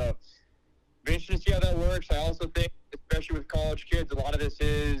well. So, be interested to see how that works. I also think, especially with college kids, a lot of this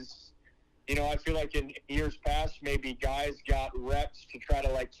is, I feel like in years past, maybe guys got reps to try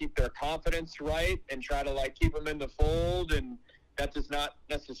to, keep their confidence right and try to, keep them in the fold, and that does not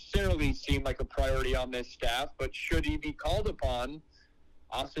necessarily seem like a priority on this staff. But should he be called upon,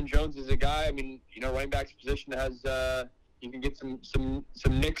 Austin Jones is a guy, running back's position that has, you can get some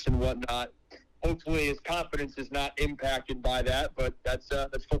nicks and whatnot. Hopefully his confidence is not impacted by that, but that's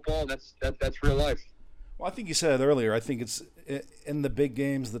football, and that's real life. Well, I think you said it earlier. I think it's in the big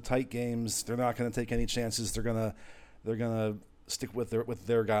games, the tight games, they're not going to take any chances. They're gonna stick with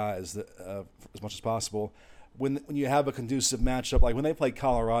their guys as much as possible. When you have a conducive matchup, like when they play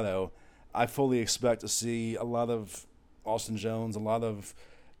Colorado, I fully expect to see a lot of Austin Jones, a lot of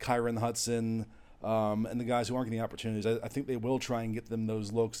Kyron Hudson, and the guys who aren't getting opportunities. I think they will try and get them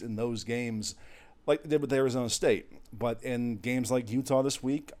those looks in those games like they did with Arizona State. But in games like Utah this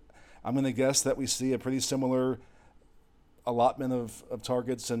week, I'm going to guess that we see a pretty similar allotment of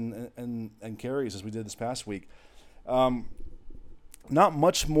targets and carries as we did this past week. Not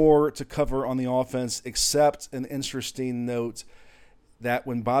much more to cover on the offense except an interesting note that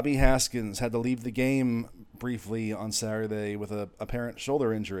when Bobby Haskins had to leave the game briefly on Saturday with a apparent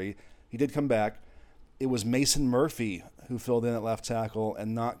shoulder injury, he did come back. It was Mason Murphy who filled in at left tackle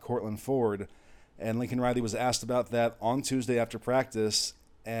and not Cortland Ford. And Lincoln Riley was asked about that on Tuesday after practice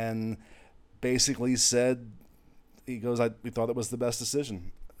and basically said, he goes, we thought it was the best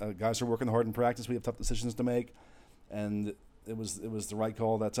decision. Guys are working hard in practice. We have tough decisions to make. And it was the right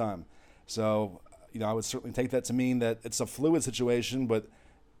call at that time. So, I would certainly take that to mean that it's a fluid situation, but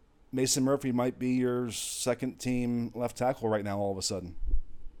Mason Murphy might be your second team left tackle right now all of a sudden.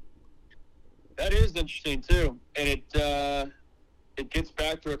 That is interesting too. And it gets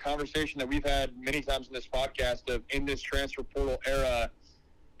back to a conversation that we've had many times in this podcast of, in this transfer portal era,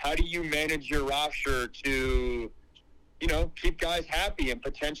 how do you manage your roster to, keep guys happy and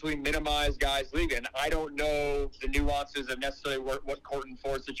potentially minimize guys leaving? And I don't know the nuances of necessarily what Cortland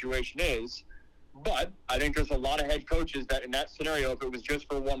Ford's situation is, but I think there's a lot of head coaches that in that scenario, if it was just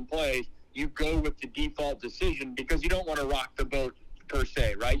for one play, you go with the default decision because you don't want to rock the boat per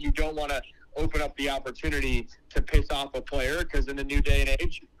se, right? You don't want to open up the opportunity to piss off a player because in the new day and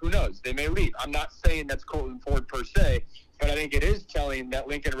age, who knows? They may leave. I'm not saying that's Cortland Ford per se, but I think it is telling that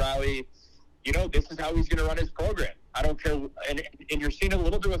Lincoln Riley, this is how he's going to run his program. I don't care. And you're seeing it a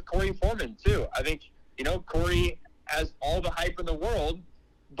little bit with Corey Foreman, too. I think, Corey has all the hype in the world,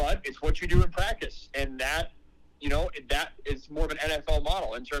 but it's what you do in practice. And that, that is more of an NFL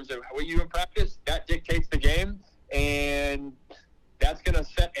model in terms of what you do in practice. That dictates the game. And that's going to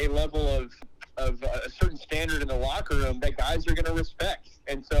set a level of a certain standard in the locker room that guys are going to respect.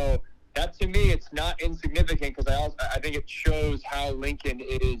 And so that, to me, it's not insignificant, because I think it shows how Lincoln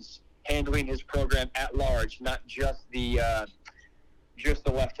is handling his program at large, not just the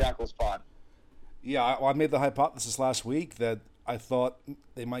left tackle spot. Yeah, I made the hypothesis last week that I thought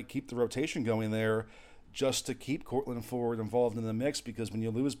they might keep the rotation going there just to keep Cortland Ford involved in the mix, because when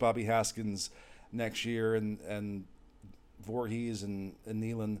you lose Bobby Haskins next year and Voorhees and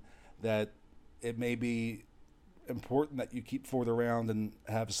Nealon, that it may be important that you keep Ford around and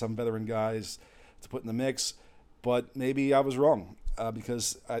have some veteran guys to put in the mix. But maybe I was wrong,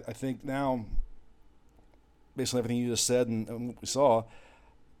 because I think now, based on everything you just said and what we saw,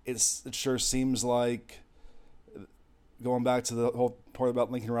 it sure seems like, going back to the whole part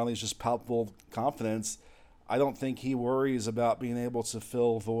about Lincoln Riley's just palpable confidence, I don't think he worries about being able to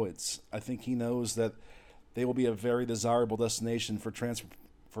fill voids. I think he knows that they will be a very desirable destination for transfer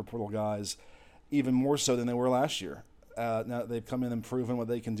portal guys, even more so than they were last year. Now they've come in and proven what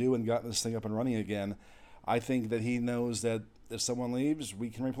they can do and gotten this thing up and running again. I think that he knows that if someone leaves,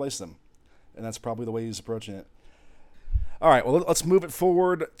 we can replace them. And that's probably the way he's approaching it. All right, well, let's move it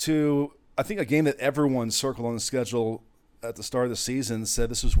forward to, I think, a game that everyone circled on the schedule at the start of the season, said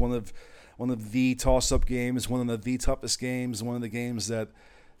this was one of the toss-up games, one of the toughest games, one of the games that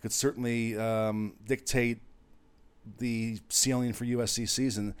could certainly dictate the ceiling for USC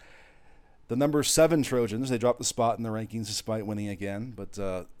season. The number 7 Trojans, they dropped the spot in the rankings despite winning again, but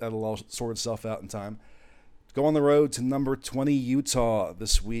that'll all sort itself out in time. Go on the road to number 20 Utah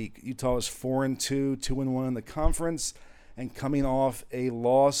this week. Utah is 4-2, 2-1 in the conference, and coming off a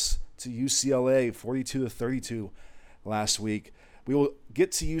loss to UCLA, 42-32 last week. We will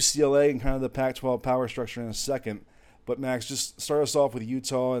get to UCLA and kind of the Pac-12 power structure in a second, but Max, just start us off with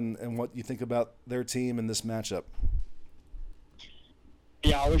Utah and what you think about their team in this matchup.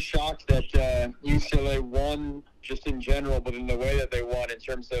 Yeah, I was shocked that UCLA won just in general, but in the way that they won, in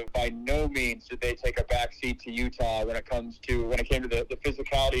terms of by no means did they take a backseat to Utah when it came to the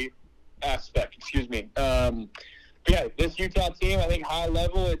physicality aspect. Yeah, this Utah team, I think high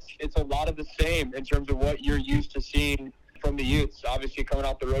level, it's a lot of the same in terms of what you're used to seeing from the Utes. Obviously, coming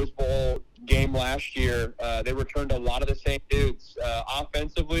off the Rose Bowl game last year, they returned a lot of the same dudes.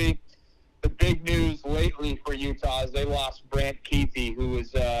 Offensively, the big news lately for Utah is they lost Brant Keithy, who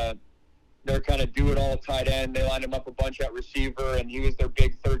was their kind of do-it-all tight end. They lined him up a bunch at receiver, and he was their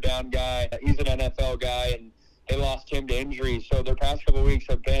big third-down guy. He's an NFL guy, and they lost him to injury. So their past couple of weeks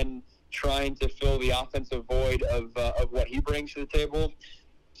have been trying to fill the offensive void of what he brings to the table.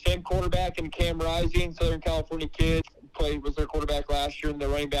 Same quarterback in Cam Rising, Southern California kid, was their quarterback last year, and the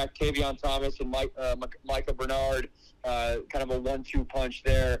running back Tavion Thomas and Micah Bernard, kind of a 1-2 punch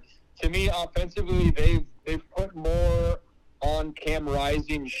there. To me, offensively, they've put more on Cam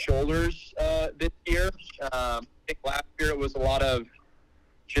Rising's shoulders this year. I think last year it was a lot of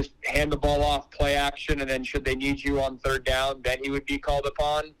just hand the ball off, play action, and then should they need you on third down, then he would be called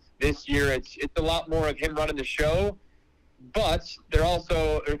upon. This year, it's a lot more of him running the show. But they're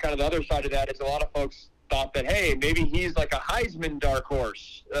kind of the other side of that is a lot of folks thought that, hey, maybe he's like a Heisman dark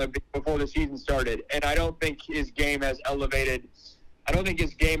horse before the season started. And I don't think his game has elevated. I don't think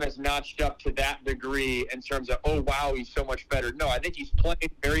his game has notched up to that degree in terms of, oh, wow, he's so much better. No, I think he's playing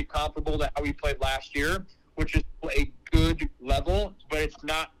very comparable to how he played last year, which is a good level, but it's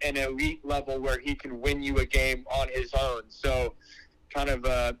not an elite level where he can win you a game on his own. So kind of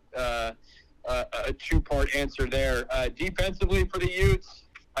a two-part answer there. Defensively for the Utes,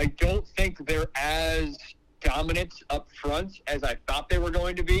 I don't think they're as dominant up front as I thought they were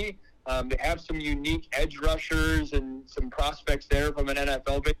going to be. They have some unique edge rushers and some prospects there from an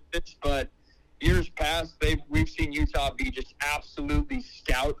NFL basis, but years past, we've seen Utah be just absolutely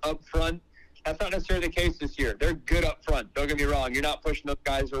stout up front. That's not necessarily the case this year. They're good up front. Don't get me wrong. You're not pushing those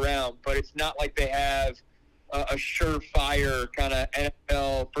guys around, but it's not like they have a surefire kind of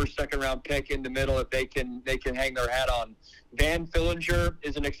NFL first, second round pick in the middle that they can hang their hat on. Van Fillinger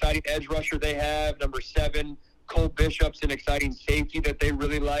is an exciting edge rusher they have. Number 7, Cole Bishop's an exciting safety that they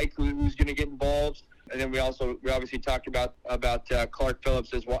really like, who's going to get involved. And then we obviously talked about Clark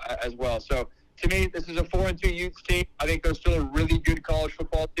Phillips as well. So to me, this is a 4-2 Utes team. I think they're still a really good college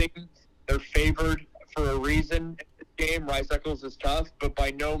football team. They're favored for a reason in this game. Rice Eccles is tough, but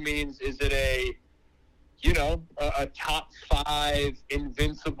by no means is it a top 5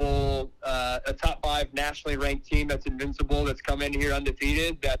 invincible, a top 5 nationally ranked team that's invincible, that's come in here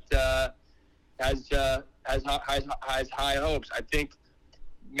undefeated, that has high hopes. I think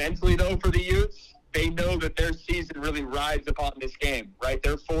mentally, though, for the Utes, they know that their season really rides upon this game, right?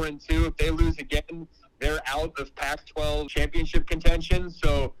 They're 4-2. If they lose again, they're out of Pac-12 championship contention.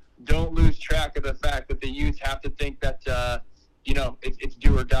 So don't lose track of the fact that the Utes have to think that, it's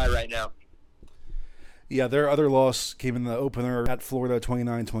do or die right now. Yeah, their other loss came in the opener at Florida,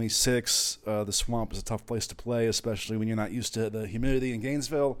 29-26. The Swamp is a tough place to play, especially when you're not used to the humidity in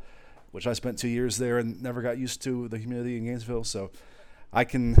Gainesville, which I spent 2 years there and never got used to the humidity in Gainesville. So I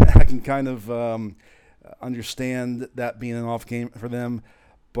can kind of understand that being an off game for them.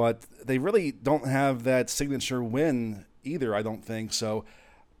 But they really don't have that signature win either, I don't think. So,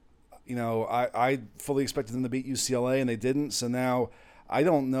 I fully expected them to beat UCLA, and they didn't. So now I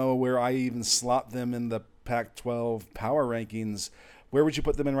don't know where I even slot them in the Pac-12 power rankings. Where would you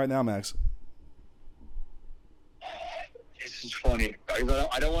put them in right now, Max? This is funny. I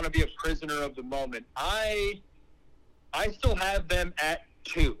don't want to be a prisoner of the moment. I still have them at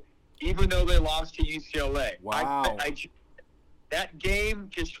 2, even though they lost to UCLA. Wow. That game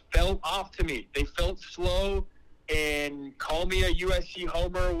just felt off to me. They felt slow, and call me a USC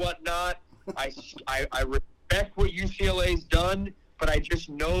homer or whatnot. I respect what UCLA's done, but I just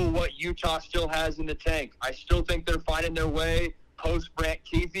know what Utah still has in the tank. I still think they're finding their way post Brant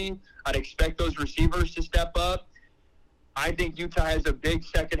Kuithe. I'd expect those receivers to step up. I think Utah has a big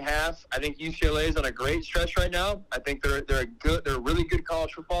second half. I think UCLA is on a great stretch right now. I think they're a really good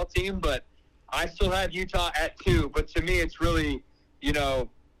college football team, but I still have Utah at 2. But to me, it's really, USC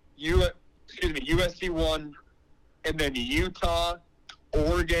 1, and then Utah,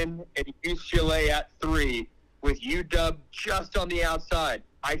 Oregon, and UCLA at 3, with UW just on the outside.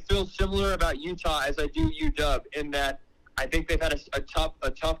 I feel similar about Utah as I do UW in that I think they've had a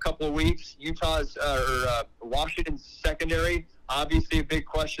tough couple of weeks. Washington's secondary, obviously a big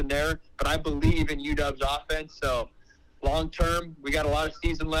question there, but I believe in UW's offense. So long term, we got a lot of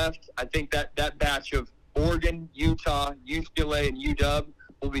season left. I think that batch of Oregon, Utah, UCLA, and UW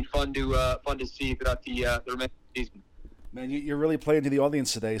will be fun to see throughout the remaining season. Man, you're really playing to the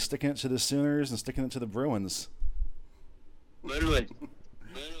audience today, sticking it to the Sooners and sticking it to the Bruins. Literally.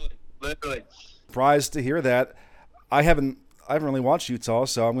 Surprised to hear that. I haven't really watched Utah,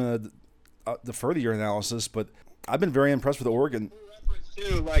 so I'm going to defer to your analysis, but I've been very impressed with Oregon.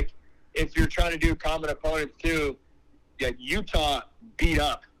 Too, like, if you're trying to do common opponents too, Utah beat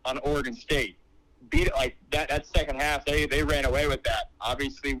up on Oregon State. Beat it like that second half. They ran away with that.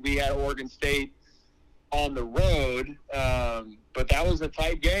 Obviously, we had Oregon State on the road, but that was a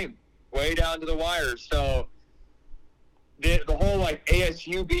tight game, way down to the wire. So the whole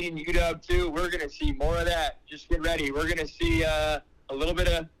ASU beating UW too, we're going to see more of that. Just get ready. We're going to see a little bit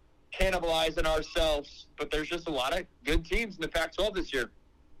of cannibalizing ourselves, but there's just a lot of good teams in the Pac-12 this year.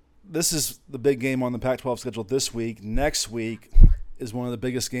 This is the big game on the Pac-12 schedule this week. Next week is one of the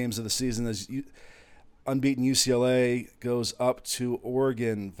biggest games of the season as unbeaten UCLA goes up to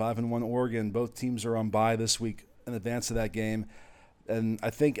Oregon, 5-1 Oregon. Both teams are on bye this week in advance of that game. And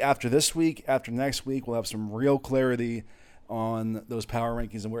I think after this week, after next week, we'll have some real clarity on those power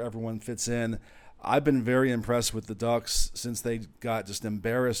rankings and where everyone fits in. I've been very impressed with the Ducks since they got just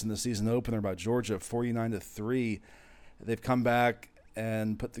embarrassed in the season opener by Georgia, 49-3. They've come back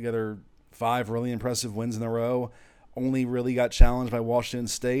and put together 5 really impressive wins in a row. Only really got challenged by Washington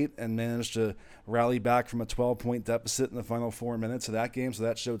State and managed to rally back from a 12-point deficit in the final 4 minutes of that game, so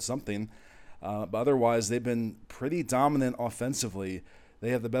that showed something. But otherwise, they've been pretty dominant offensively.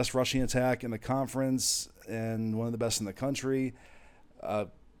 They have the best rushing attack in the conference and one of the best in the country.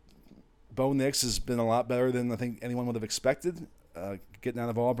 Bo Nix has been a lot better than I think anyone would have expected, getting out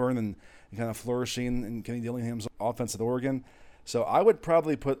of Auburn and kind of flourishing in Kenny Dillingham's offense at Oregon. So I would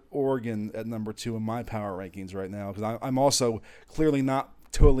probably put Oregon at number 2 in my power rankings right now because I'm also clearly not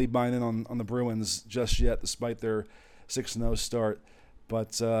totally buying in on the Bruins just yet, despite their 6-0 start.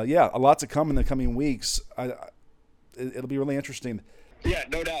 But, a lot to come in the coming weeks. It'll be really interesting. Yeah,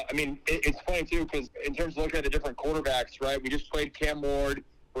 no doubt. I mean, it's funny, too, because in terms of looking at the different quarterbacks, right, we just played Cam Ward.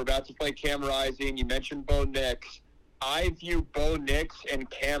 We're about to play Cam Rising. You mentioned Bo Nix. I view Bo Nix and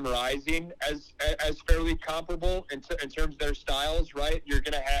Cam Rising as fairly comparable in terms of their styles, right? They're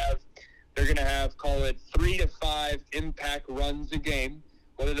gonna have call it 3 to 5 impact runs a game.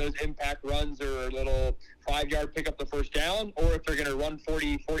 Whether those impact runs are a little 5-yard pick up the first down, or if they're gonna run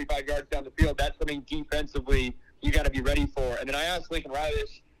 40, 45 yards down the field, that's something defensively you got to be ready for. And then I asked Lincoln Riley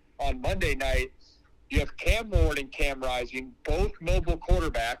this on Monday night. You have Cam Ward and Cam Rising, both mobile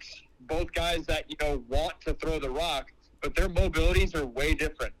quarterbacks, both guys that, want to throw the rock, but their mobilities are way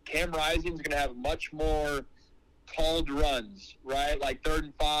different. Cam Rising's going to have much more called runs, right? Like 3rd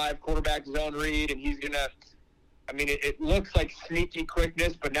and 5, quarterback zone read, and he's going to, it looks like sneaky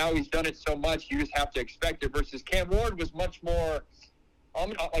quickness, but now he's done it so much, you just have to expect it, versus Cam Ward was much more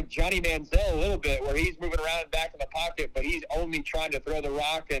like Johnny Manziel a little bit, where he's moving around back in the pocket, but he's only trying to throw the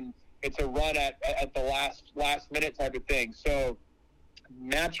rock, and it's a run at the last minute type of thing. So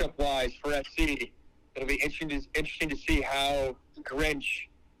matchup wise for SC, it'll be interesting to see how Grinch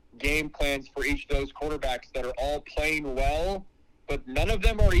game plans for each of those quarterbacks that are all playing well, but none of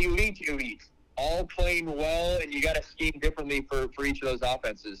them are elite. All playing well, and you got to scheme differently for each of those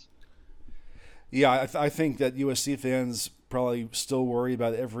offenses. Yeah, I think that USC fans probably still worry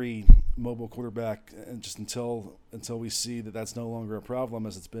about every mobile quarterback, and just until we see that that's no longer a problem,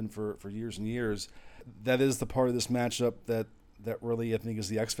 as it's been for years and years. That is the part of this matchup that really, I think, is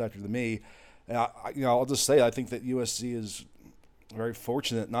the X factor to me. And I'll just say, I think that USC is very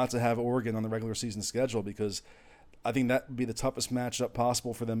fortunate not to have Oregon on the regular season schedule, because I think that would be the toughest matchup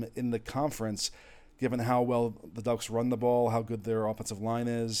possible for them in the conference, given how well the Ducks run the ball, how good their offensive line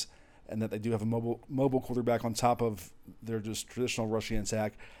is, and that they do have a mobile quarterback on top of their just traditional rushing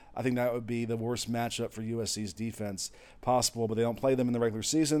attack. I think that would be the worst matchup for USC's defense possible, but they don't play them in the regular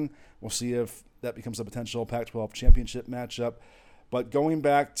season. We'll see if that becomes a potential Pac-12 championship matchup. But going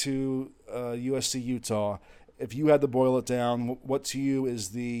back to USC-Utah, if you had to boil it down, what to you is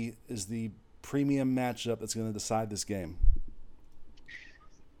the premium matchup that's going to decide this game?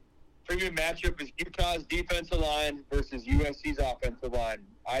 Premium matchup is Utah's defensive line versus USC's offensive line.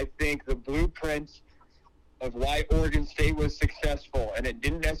 I think the blueprint of why Oregon State was successful, and it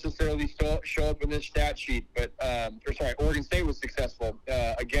didn't necessarily show up in this stat sheet, but Oregon State was successful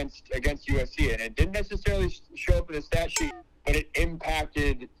against USC, and it didn't necessarily show up in the stat sheet, but it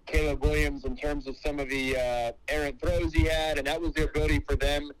impacted Caleb Williams in terms of some of the errant throws he had, and that was the ability for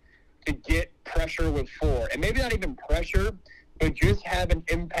them to get pressure with four, and maybe not even pressure, but just have an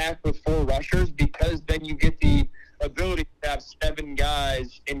impact with four rushers, because then you get the ability to have seven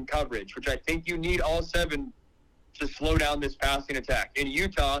guys in coverage, which I think you need all seven to slow down this passing attack. In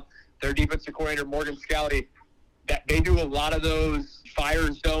Utah, their defensive coordinator, Morgan Scalley, that they do a lot of those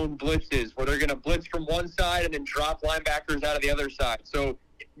fire zone blitzes where they're going to blitz from one side and then drop linebackers out of the other side. So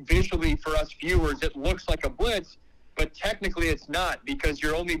visually for us viewers, it looks like a blitz, but technically it's not, because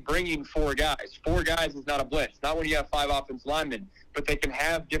you're only bringing four guys. Four guys is not a blitz, not when you have five offensive linemen, but they can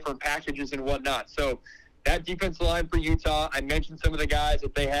have different packages and whatnot. So that defensive line for Utah, I mentioned some of the guys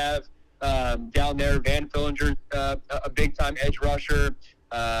that they have down there. Van Fillinger, a big-time edge rusher.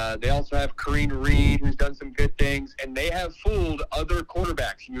 They also have Kareem Reed, who's done some good things, and they have fooled other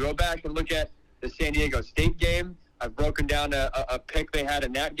quarterbacks. You go back and look at the San Diego State game. I've broken down a pick they had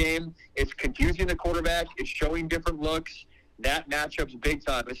in that game. It's confusing the quarterback. It's showing different looks. That matchup's big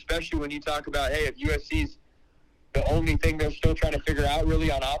time, especially when you talk about, hey, if USC's the only thing they're still trying to figure out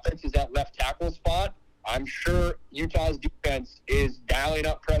really on offense is that left tackle spot. I'm sure Utah's defense is dialing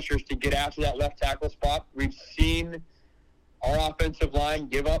up pressures to get after that left tackle spot. We've seen our offensive line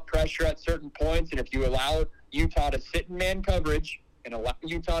give up pressure at certain points, and if you allow Utah to sit in man coverage and allow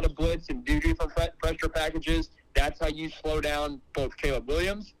Utah to blitz and do different pressure packages, that's how you slow down both Caleb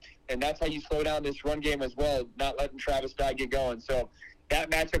Williams, and that's how you slow down this run game as well, not letting Travis Dye get going. So that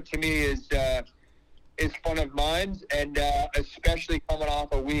matchup to me is fun of mine, and especially coming off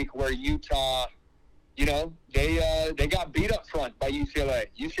a week where Utah, they got beat up front by UCLA.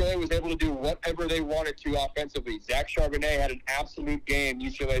 UCLA was able to do whatever they wanted to offensively. Zach Charbonnet had an absolute game,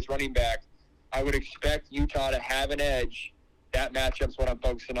 UCLA's running back. I would expect Utah to have an edge. That matchup's what I'm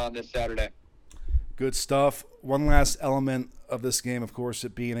focusing on this Saturday. Good stuff. One last element of this game, of course,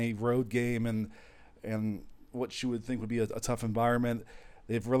 it being a road game and what you would think would be a tough environment.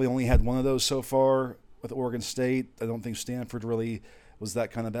 They've really only had one of those so far with Oregon State. I don't think Stanford really was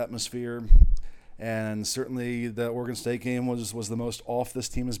that kind of atmosphere. And certainly the Oregon State game was the most off this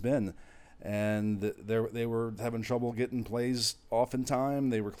team has been. And they were having trouble getting plays off in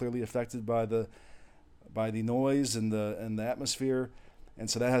time. They were clearly affected by the noise and the atmosphere. And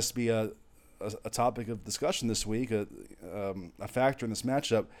so that has to be a topic of discussion this week, a factor in this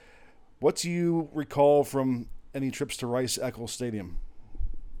matchup. What do you recall from any trips to Rice-Eccles Stadium?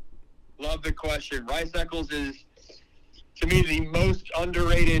 Love the question. Rice-Eccles is, to me, the most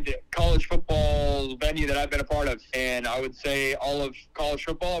underrated college football venue that I've been a part of. And I would say all of college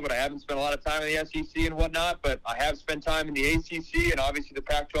football, but I haven't spent a lot of time in the SEC and whatnot, but I have spent time in the ACC and obviously the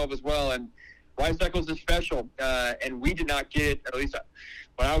Pac-12 as well. And Rice-Eccles is special, and we did not get it, at least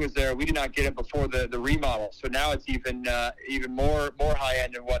when I was there, we did not get it before the remodel. So now it's even more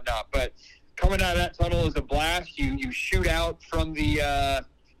high-end and whatnot. But coming out of that tunnel is a blast. You shoot out from the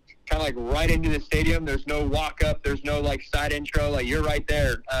kind of like right into the stadium. There's no walk-up. There's no, like, side intro. Like, you're right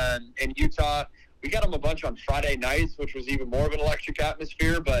there. In Utah, we got them a bunch on Friday nights, which was even more of an electric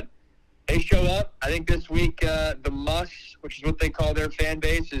atmosphere. But they show up. I think this week the Muss, which is what they call their fan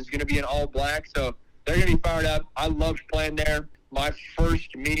base, is going to be in all black. So they're going to be fired up. I loved playing there. My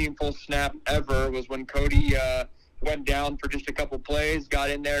first meaningful snap ever was when Cody went down for just a couple plays, got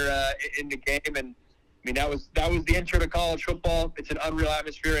in there in the game, and I mean that was the intro to college football. It's an unreal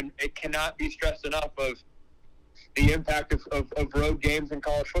atmosphere, and it cannot be stressed enough of the impact of road games in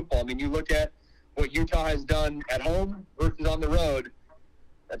college football. I mean, you look at what Utah has done at home versus on the road.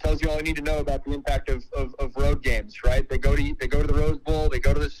 That tells you all you need to know about the impact of road games, right? They go to the Rose Bowl, they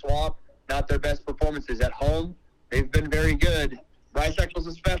go to the Swamp. Not their best performances at home. They've been very good. Bryce Eccles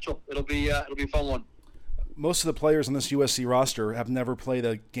is special. It'll be a fun one. Most of the players on this USC roster have never played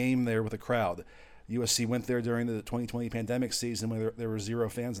a game there with a crowd. USC went there during the 2020 pandemic season when there were 0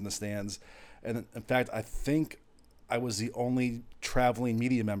 fans in the stands. And in fact, I think I was the only traveling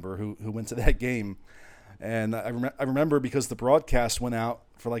media member who went to that game. And I remember because the broadcast went out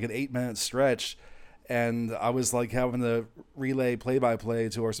for like an 8-minute stretch, and I was like having to relay play-by-play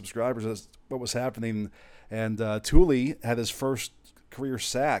to our subscribers as what was happening. And Thule had his first career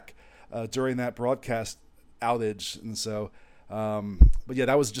sack during that broadcast outage. And so, but yeah,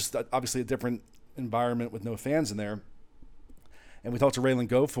 that was just obviously a different environment with no fans in there. And we talked to Raylan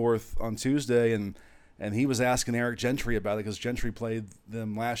Goforth on Tuesday, and he was asking Eric Gentry about it because Gentry played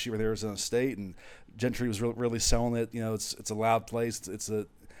them last year with Arizona State, and Gentry was really selling it. You know, it's a loud place.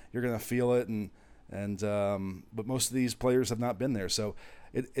 You're going to feel it, but most of these players have not been there, so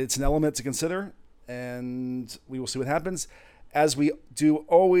it's an element to consider, and we will see what happens. As we do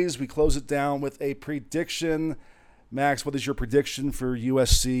always, we close it down with a prediction. Max, what is your prediction for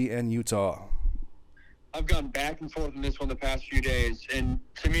USC and Utah? I've gone back and forth on this one the past few days, and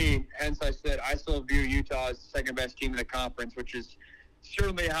to me, hence I said I still view Utah as the second best team in the conference, which is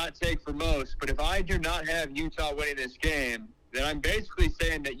certainly a hot take for most. But if I do not have Utah winning this game, then I'm basically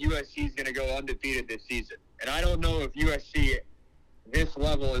saying that USC is going to go undefeated this season. And I don't know if USC this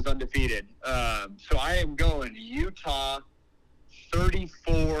level is undefeated. So I am going Utah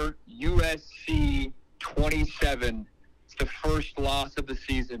 34, USC 27. It's the first loss of the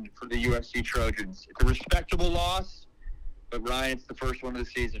season for the USC Trojans. It's a respectable loss, but Ryan, it's the first one of the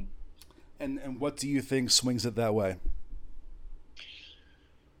season. And what do you think swings it that way?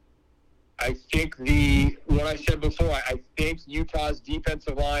 I think what I said before, I think Utah's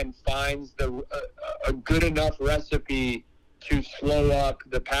defensive line finds a good enough recipe to slow up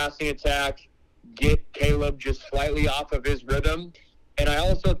the passing attack, get Caleb just slightly off of his rhythm. And I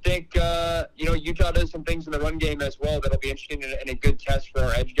also think, Utah does some things in the run game as well that'll be interesting and a good test for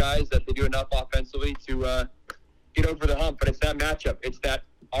our edge guys, that they do enough offensively to get over the hump. But it's that matchup. It's that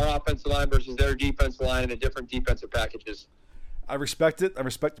our offensive line versus their defensive line and the different defensive packages. I respect it. I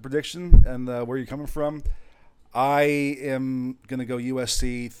respect the prediction and where you're coming from. I am going to go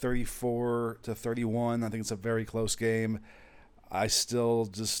USC 34-31. I think it's a very close game. I still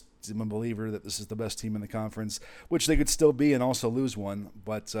just am a believer that this is the best team in the conference, which they could still be and also lose one.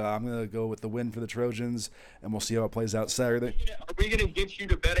 But I'm going to go with the win for the Trojans, and we'll see how it plays out Saturday. Are we going to get you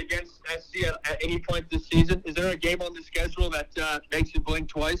to bet against SC at any point this season? Is there a game on the schedule that makes you blink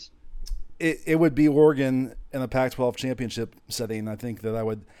twice? It would be Oregon in a Pac-12 championship setting. I think that I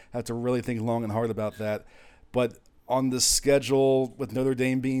would have to really think long and hard about that. But on the schedule, with Notre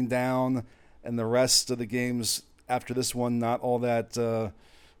Dame being down and the rest of the games after this one not all that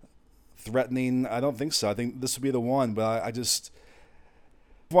threatening, I don't think so. I think this would be the one. But I just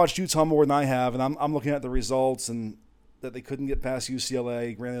watched Utah more than I have, and I'm looking at the results and that they couldn't get past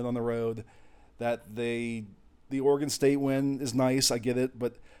UCLA, granted on the road. That the Oregon State win is nice, I get it,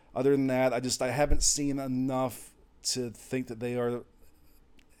 but other than that, I haven't seen enough to think that they are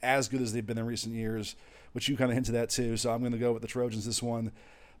as good as they've been in recent years, which you kind of hinted at too. So I'm going to go with the Trojans this one.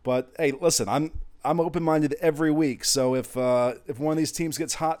 But hey, listen, I'm open-minded every week. So if one of these teams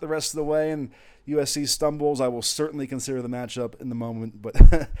gets hot the rest of the way and USC stumbles, I will certainly consider the matchup in the moment. But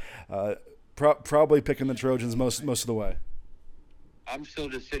probably picking the Trojans most of the way. I'm still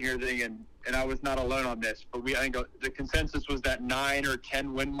just sitting here thinking, and I was not alone on this, but I think the consensus was that 9 or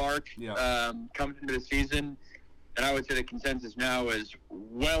 10 win mark coming into the season, and I would say the consensus now is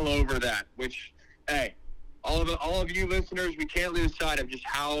well over that. Which, hey, all of you listeners, we can't lose sight of just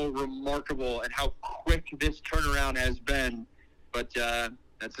how remarkable and how quick this turnaround has been. But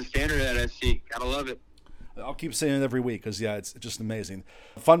that's the standard at SC. Gotta love it. I'll keep saying it every week because, it's just amazing.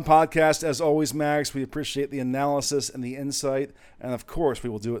 Fun podcast, as always, Max. We appreciate the analysis and the insight. And, of course, we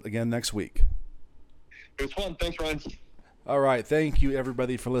will do it again next week. It was fun. Thanks, Ryan. All right. Thank you,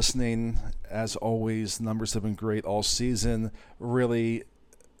 everybody, for listening. As always, numbers have been great all season. Really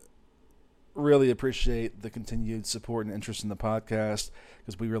really appreciate the continued support and interest in the podcast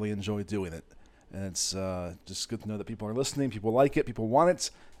because we really enjoy doing it. And it's just good to know that people are listening, people like it, people want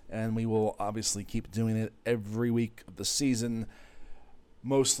it, and we will obviously keep doing it every week of the season,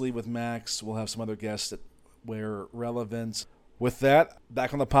 mostly with Max. We'll have some other guests that where relevant. With that,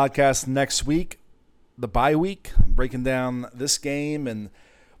 back on the podcast next week, the bye week, breaking down this game, and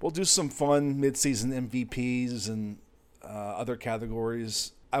we'll do some fun midseason MVPs and other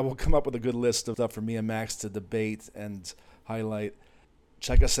categories. I will come up with a good list of stuff for me and Max to debate and highlight.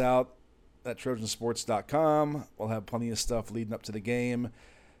 Check us out at Trojansports.com. We'll have plenty of stuff leading up to the game.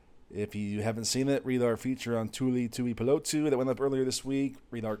 If you haven't seen it, read our feature on Tuli Tuipulotu that went up earlier this week.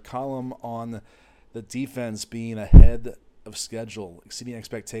 Read our column on the defense being ahead of schedule, exceeding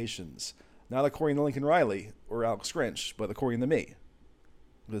expectations. Not according to Lincoln Riley or Alex Grinch, but according to me.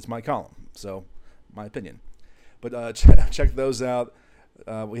 It's my column, so my opinion. But check those out.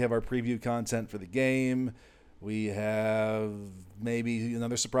 We have our preview content for the game. We have maybe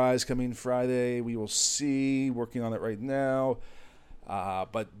another surprise coming Friday. We will see. Working on it right now.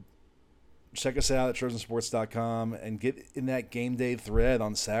 But check us out at Trojansports.com and get in that game day thread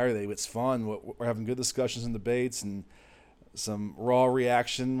on Saturday. It's fun. We're having good discussions and debates and some raw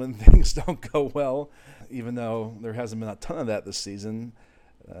reaction when things don't go well, even though there hasn't been a ton of that this season.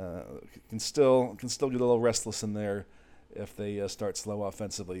 Can still get a little restless in there if they start slow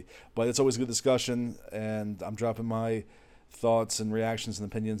offensively. But it's always a good discussion, and I'm dropping my thoughts and reactions and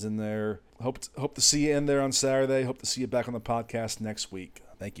opinions in there. Hope to see you in there on Saturday. Hope to see you back on the podcast next week.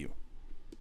 Thank you.